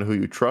vote on who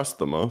you trust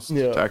the most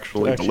to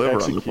actually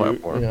deliver on the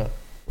platform? Yeah.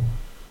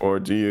 Or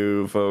do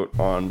you vote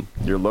on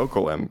your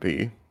local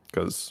MP?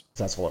 Because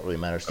that's what really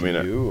matters to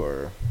you,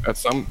 or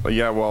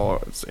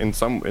well, in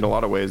a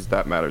lot of ways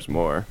that matters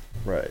more.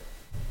 Right.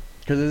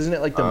 Because isn't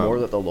it like the more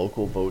that the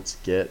local votes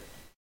get,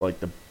 like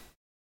the.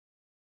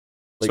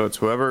 Like, so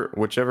it's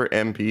whichever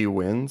MP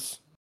wins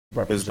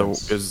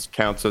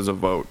counts as a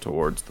vote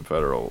towards the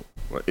federal.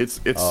 It's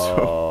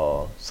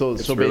so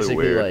really basically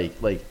weird.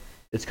 like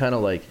it's kind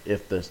of like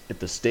if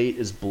the state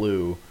is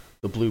blue,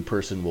 the blue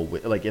person will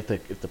win. Like if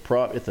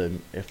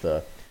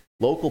the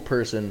local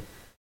person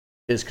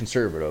is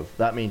conservative,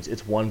 that means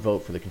it's one vote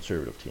for the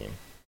conservative team,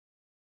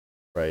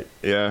 right?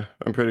 Yeah,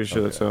 I'm pretty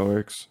sure that's how it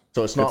works.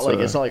 So it's not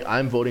like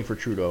I'm voting for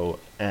Trudeau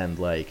and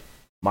like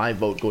my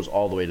vote goes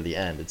all the way to the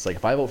end. It's like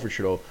if I vote for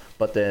Trudeau,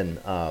 but then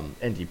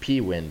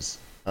NDP wins,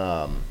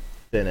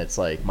 then it's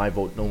like my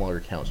vote no longer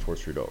counts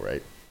towards Trudeau,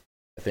 right?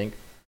 I think.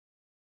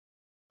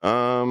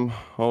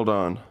 Hold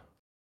on.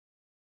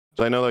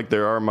 So I know like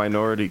there are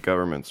minority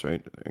governments,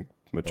 right?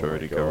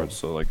 Majority governments.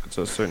 So like it's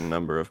a certain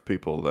number of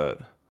people that,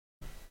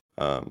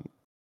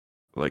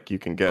 like you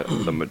can get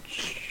the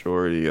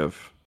majority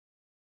of,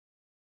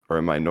 or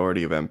a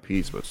minority of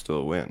MPs, but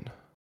still win.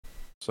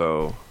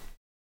 So.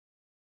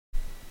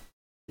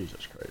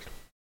 Jesus Christ.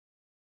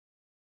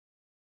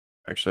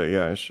 Actually,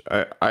 yeah,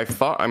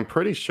 I'm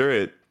pretty sure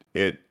it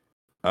it's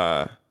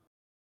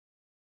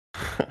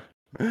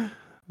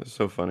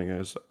so funny,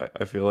 guys.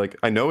 I feel like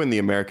I know in the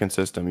American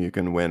system you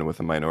can win with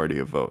a minority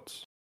of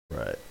votes.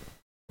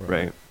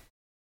 Right.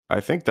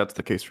 I think that's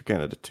the case for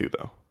Canada too,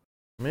 though.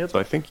 So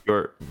I think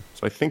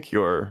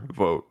your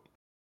vote,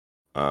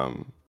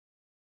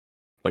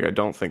 like I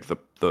don't think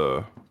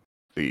the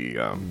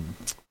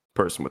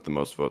person with the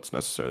most votes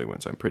necessarily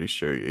wins. I'm pretty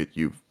sure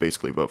you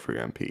basically vote for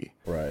your MP,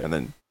 right? And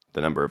then the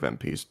number of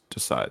MPs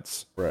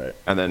decides, right?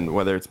 And then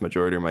whether it's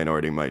majority or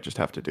minority might just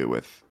have to do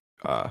with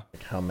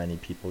like how many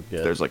people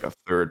get. There's like a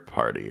third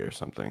party or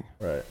something,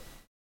 right?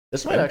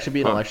 This might actually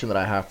be an election that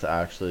I have to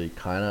actually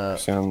kind of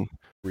sound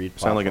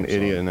like an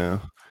idiot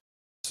now.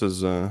 This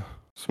is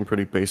some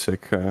pretty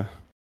basic.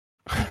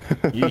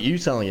 You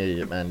sound like an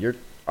idiot, man.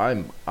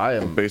 I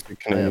am basic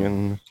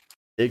Canadian.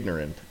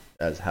 Ignorant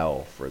as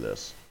hell for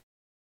this.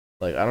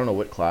 Like I don't know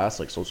what class,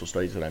 like social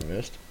studies, that I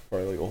missed.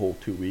 Probably like a whole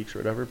 2 weeks or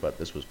whatever, but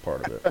this was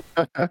part of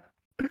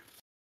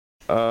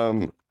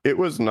it. It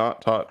was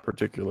not taught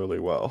particularly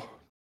well,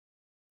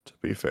 to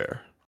be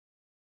fair.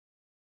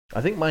 I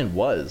think mine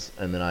was,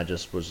 and then I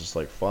was just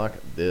like, fuck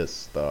this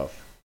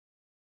stuff.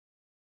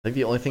 I think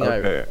the only thing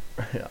yeah.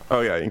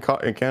 Oh yeah, in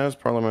Canada's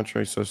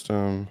parliamentary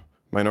system,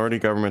 minority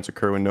governments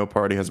occur when no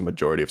party has a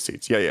majority of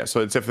seats. Yeah. So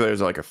it's if there's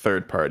like a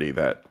third party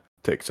that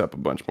takes up a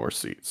bunch more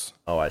seats.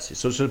 Oh, I see.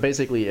 So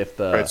basically, if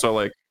the right, so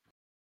like,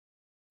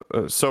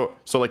 so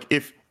like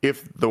if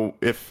so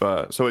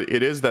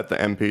it is that the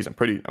MPs.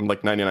 I'm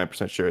like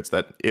 99% sure it's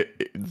that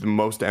the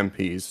most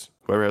MPs,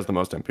 whoever has the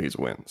most MPs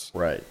wins.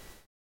 Right.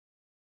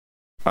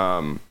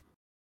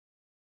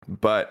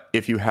 But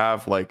if you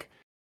have like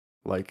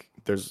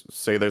there's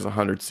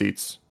 100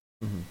 seats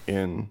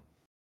in.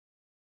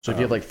 So if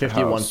you have like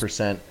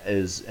 51%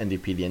 is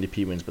NDP, the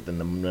NDP wins, but then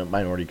the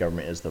minority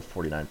government is the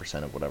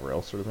 49% of whatever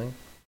else sort of thing?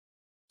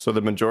 So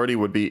the majority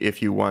would be if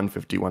you won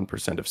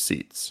 51% of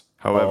seats.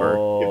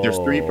 However, if there's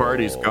three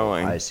parties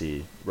going, I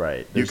see.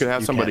 Right. You could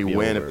have somebody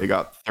win if they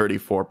got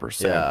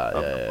 34%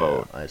 of the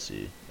vote. I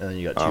see. And then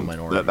you got two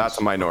minorities. That's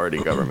a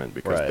minority government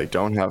because they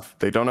don't have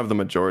the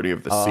majority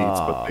of the seats,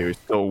 but they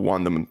still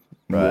won them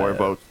more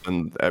votes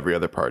than every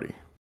other party.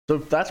 So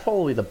that's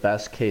probably the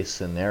best case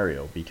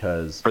scenario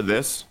because For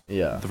this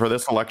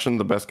election,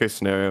 the best case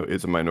scenario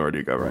is a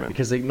minority government. right,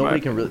 because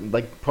nobody can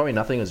really probably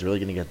nothing is really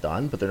going to get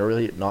done, but they're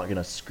really not going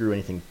to screw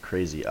anything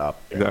crazy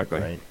up. Exactly.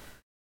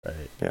 Right.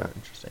 Yeah.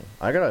 Interesting.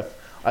 I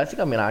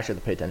think I'm gonna actually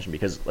have to pay attention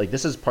because like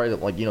this is part of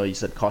the, like you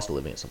said cost of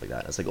living and stuff like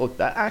that. It's like look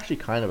that actually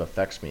kind of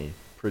affects me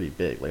pretty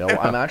big. Like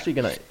I'm actually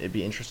gonna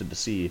be interested to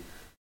see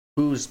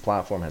whose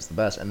platform has the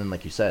best, and then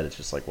like you said, it's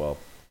just like well,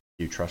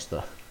 you trust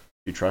that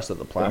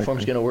the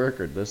platform's gonna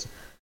work or this.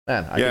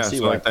 Man, I can see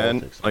so why like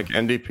politics. like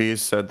NDP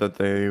said that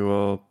they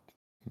will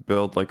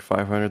build like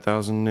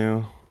 500,000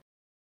 new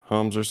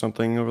homes or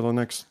something over the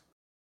next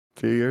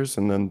few years,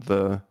 and then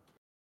the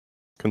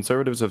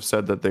Conservatives have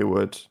said that they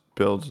would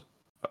build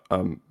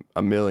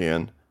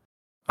 1,000,000,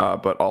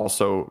 but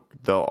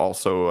they'll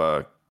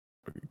also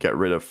get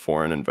rid of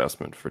foreign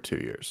investment for 2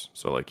 years.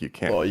 So like you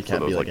can't. Well, you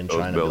can't be like in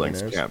China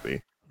buildings billionaires. can't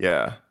be.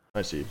 Yeah.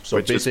 I see. So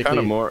which basically, is kind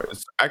of more.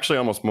 It's actually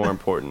almost more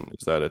important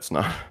is that it's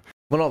not.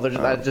 Well, no,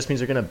 that just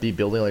means they're gonna be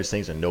building all these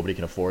things and nobody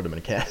can afford them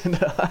in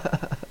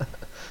Canada.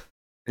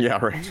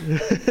 Yeah, right.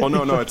 Well,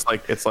 no,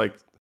 it's like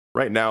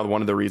right now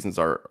one of the reasons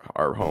our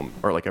home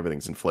or like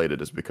everything's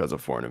inflated is because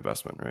of foreign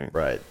investment, right?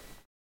 Right.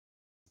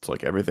 It's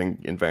like everything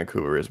in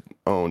Vancouver is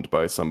owned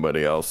by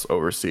somebody else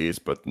overseas,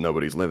 but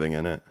nobody's living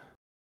in it.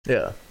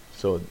 Yeah.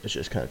 So it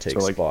just kind of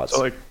takes spots. So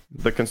like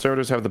the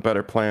Conservatives have the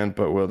better plan,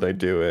 but will they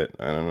do it?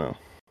 I don't know.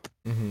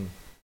 Mm-hmm.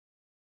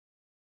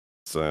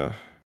 It's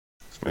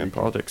man,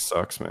 politics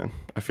sucks, man.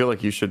 I feel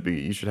like you should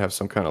have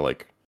some kind of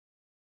like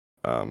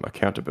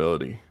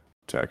accountability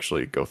to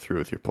actually go through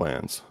with your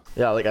plans.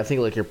 Yeah, like I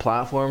think like your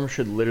platform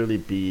should literally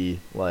be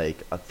like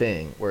a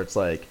thing where it's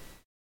like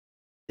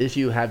if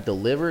you have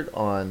delivered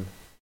on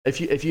if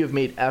you have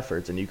made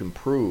efforts and you can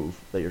prove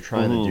that you're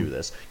trying to do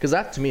this, because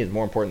that to me is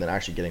more important than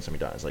actually getting something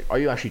done. It's like, are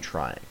you actually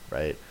trying,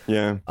 right?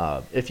 Yeah.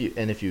 If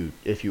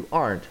you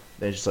aren't,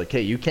 then it's just like,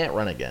 hey, you can't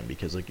run again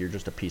because like you're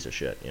just a piece of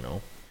shit, you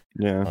know?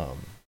 Yeah.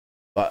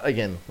 But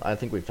again, I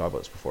think we've talked about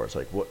this before. It's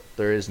like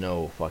there is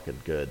no fucking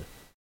good.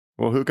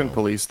 Well, who can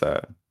police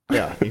that?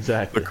 Yeah,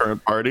 exactly. The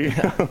current party.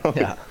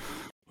 Yeah.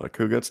 Like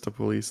who gets to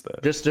police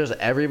that? Just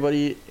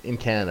everybody in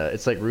Canada.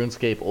 It's like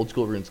RuneScape, old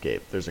school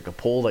RuneScape. There's like a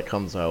poll that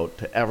comes out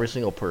to every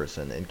single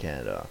person in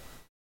Canada,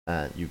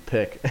 and you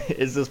pick: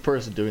 is this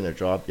person doing their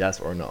job? Yes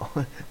or no.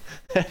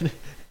 And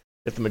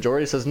if the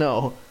majority says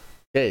no,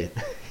 hey,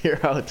 you're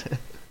out.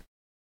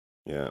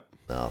 Yeah.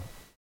 No.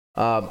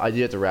 I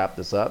do have to wrap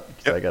this up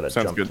because I gotta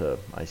jump good. to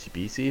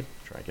ICBC,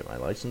 try and get my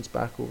license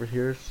back over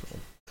here. So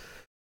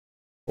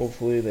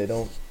hopefully they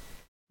don't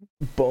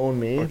bone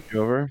me. Fuck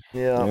you over?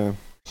 Yeah.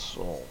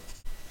 So,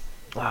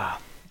 well,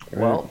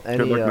 right.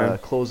 Any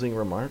luck, closing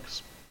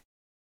remarks?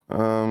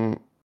 I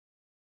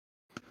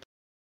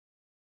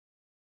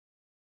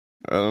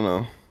don't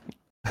know.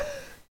 It's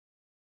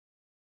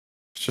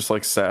just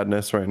like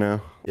sadness right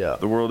now. Yeah.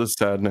 The world is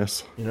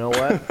sadness. You know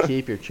what?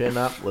 Keep your chin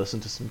up. Listen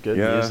to some good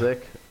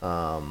music.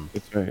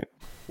 That's right.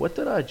 What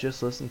did I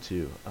just listen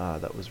to?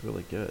 That was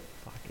really good.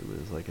 Fuck, it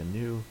was like a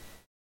new.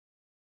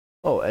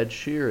 Oh, Ed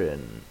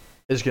Sheeran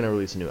is gonna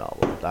release a new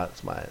album.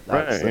 That's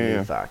the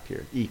new fact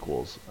here.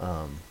 Equals.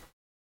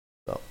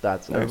 So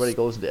that's nice. Everybody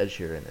goes to Ed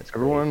Sheeran. It's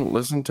everyone great.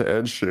 listen to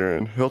Ed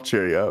Sheeran. He'll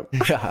cheer you up.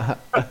 Yeah,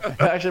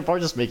 actually, probably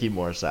just make you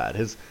more sad.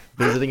 His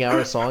visiting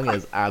hour song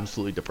is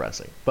absolutely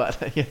depressing.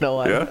 But you know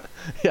what?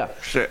 Yeah.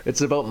 Shit. It's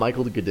about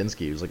Michael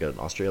Gudinski, who's like an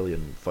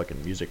Australian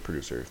fucking music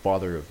producer,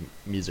 father of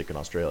music in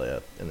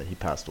Australia, and then he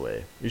passed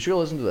away. You should go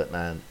listen to that,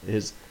 man.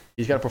 He's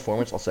got a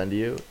performance. I'll send to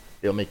you.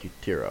 It'll make you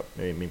tear up.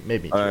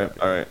 Maybe tear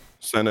up. All right.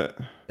 Send it.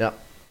 Yeah.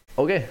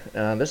 Okay.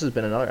 This has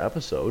been another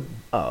episode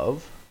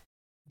of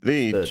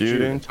the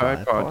Jude and Ty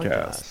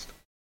podcast.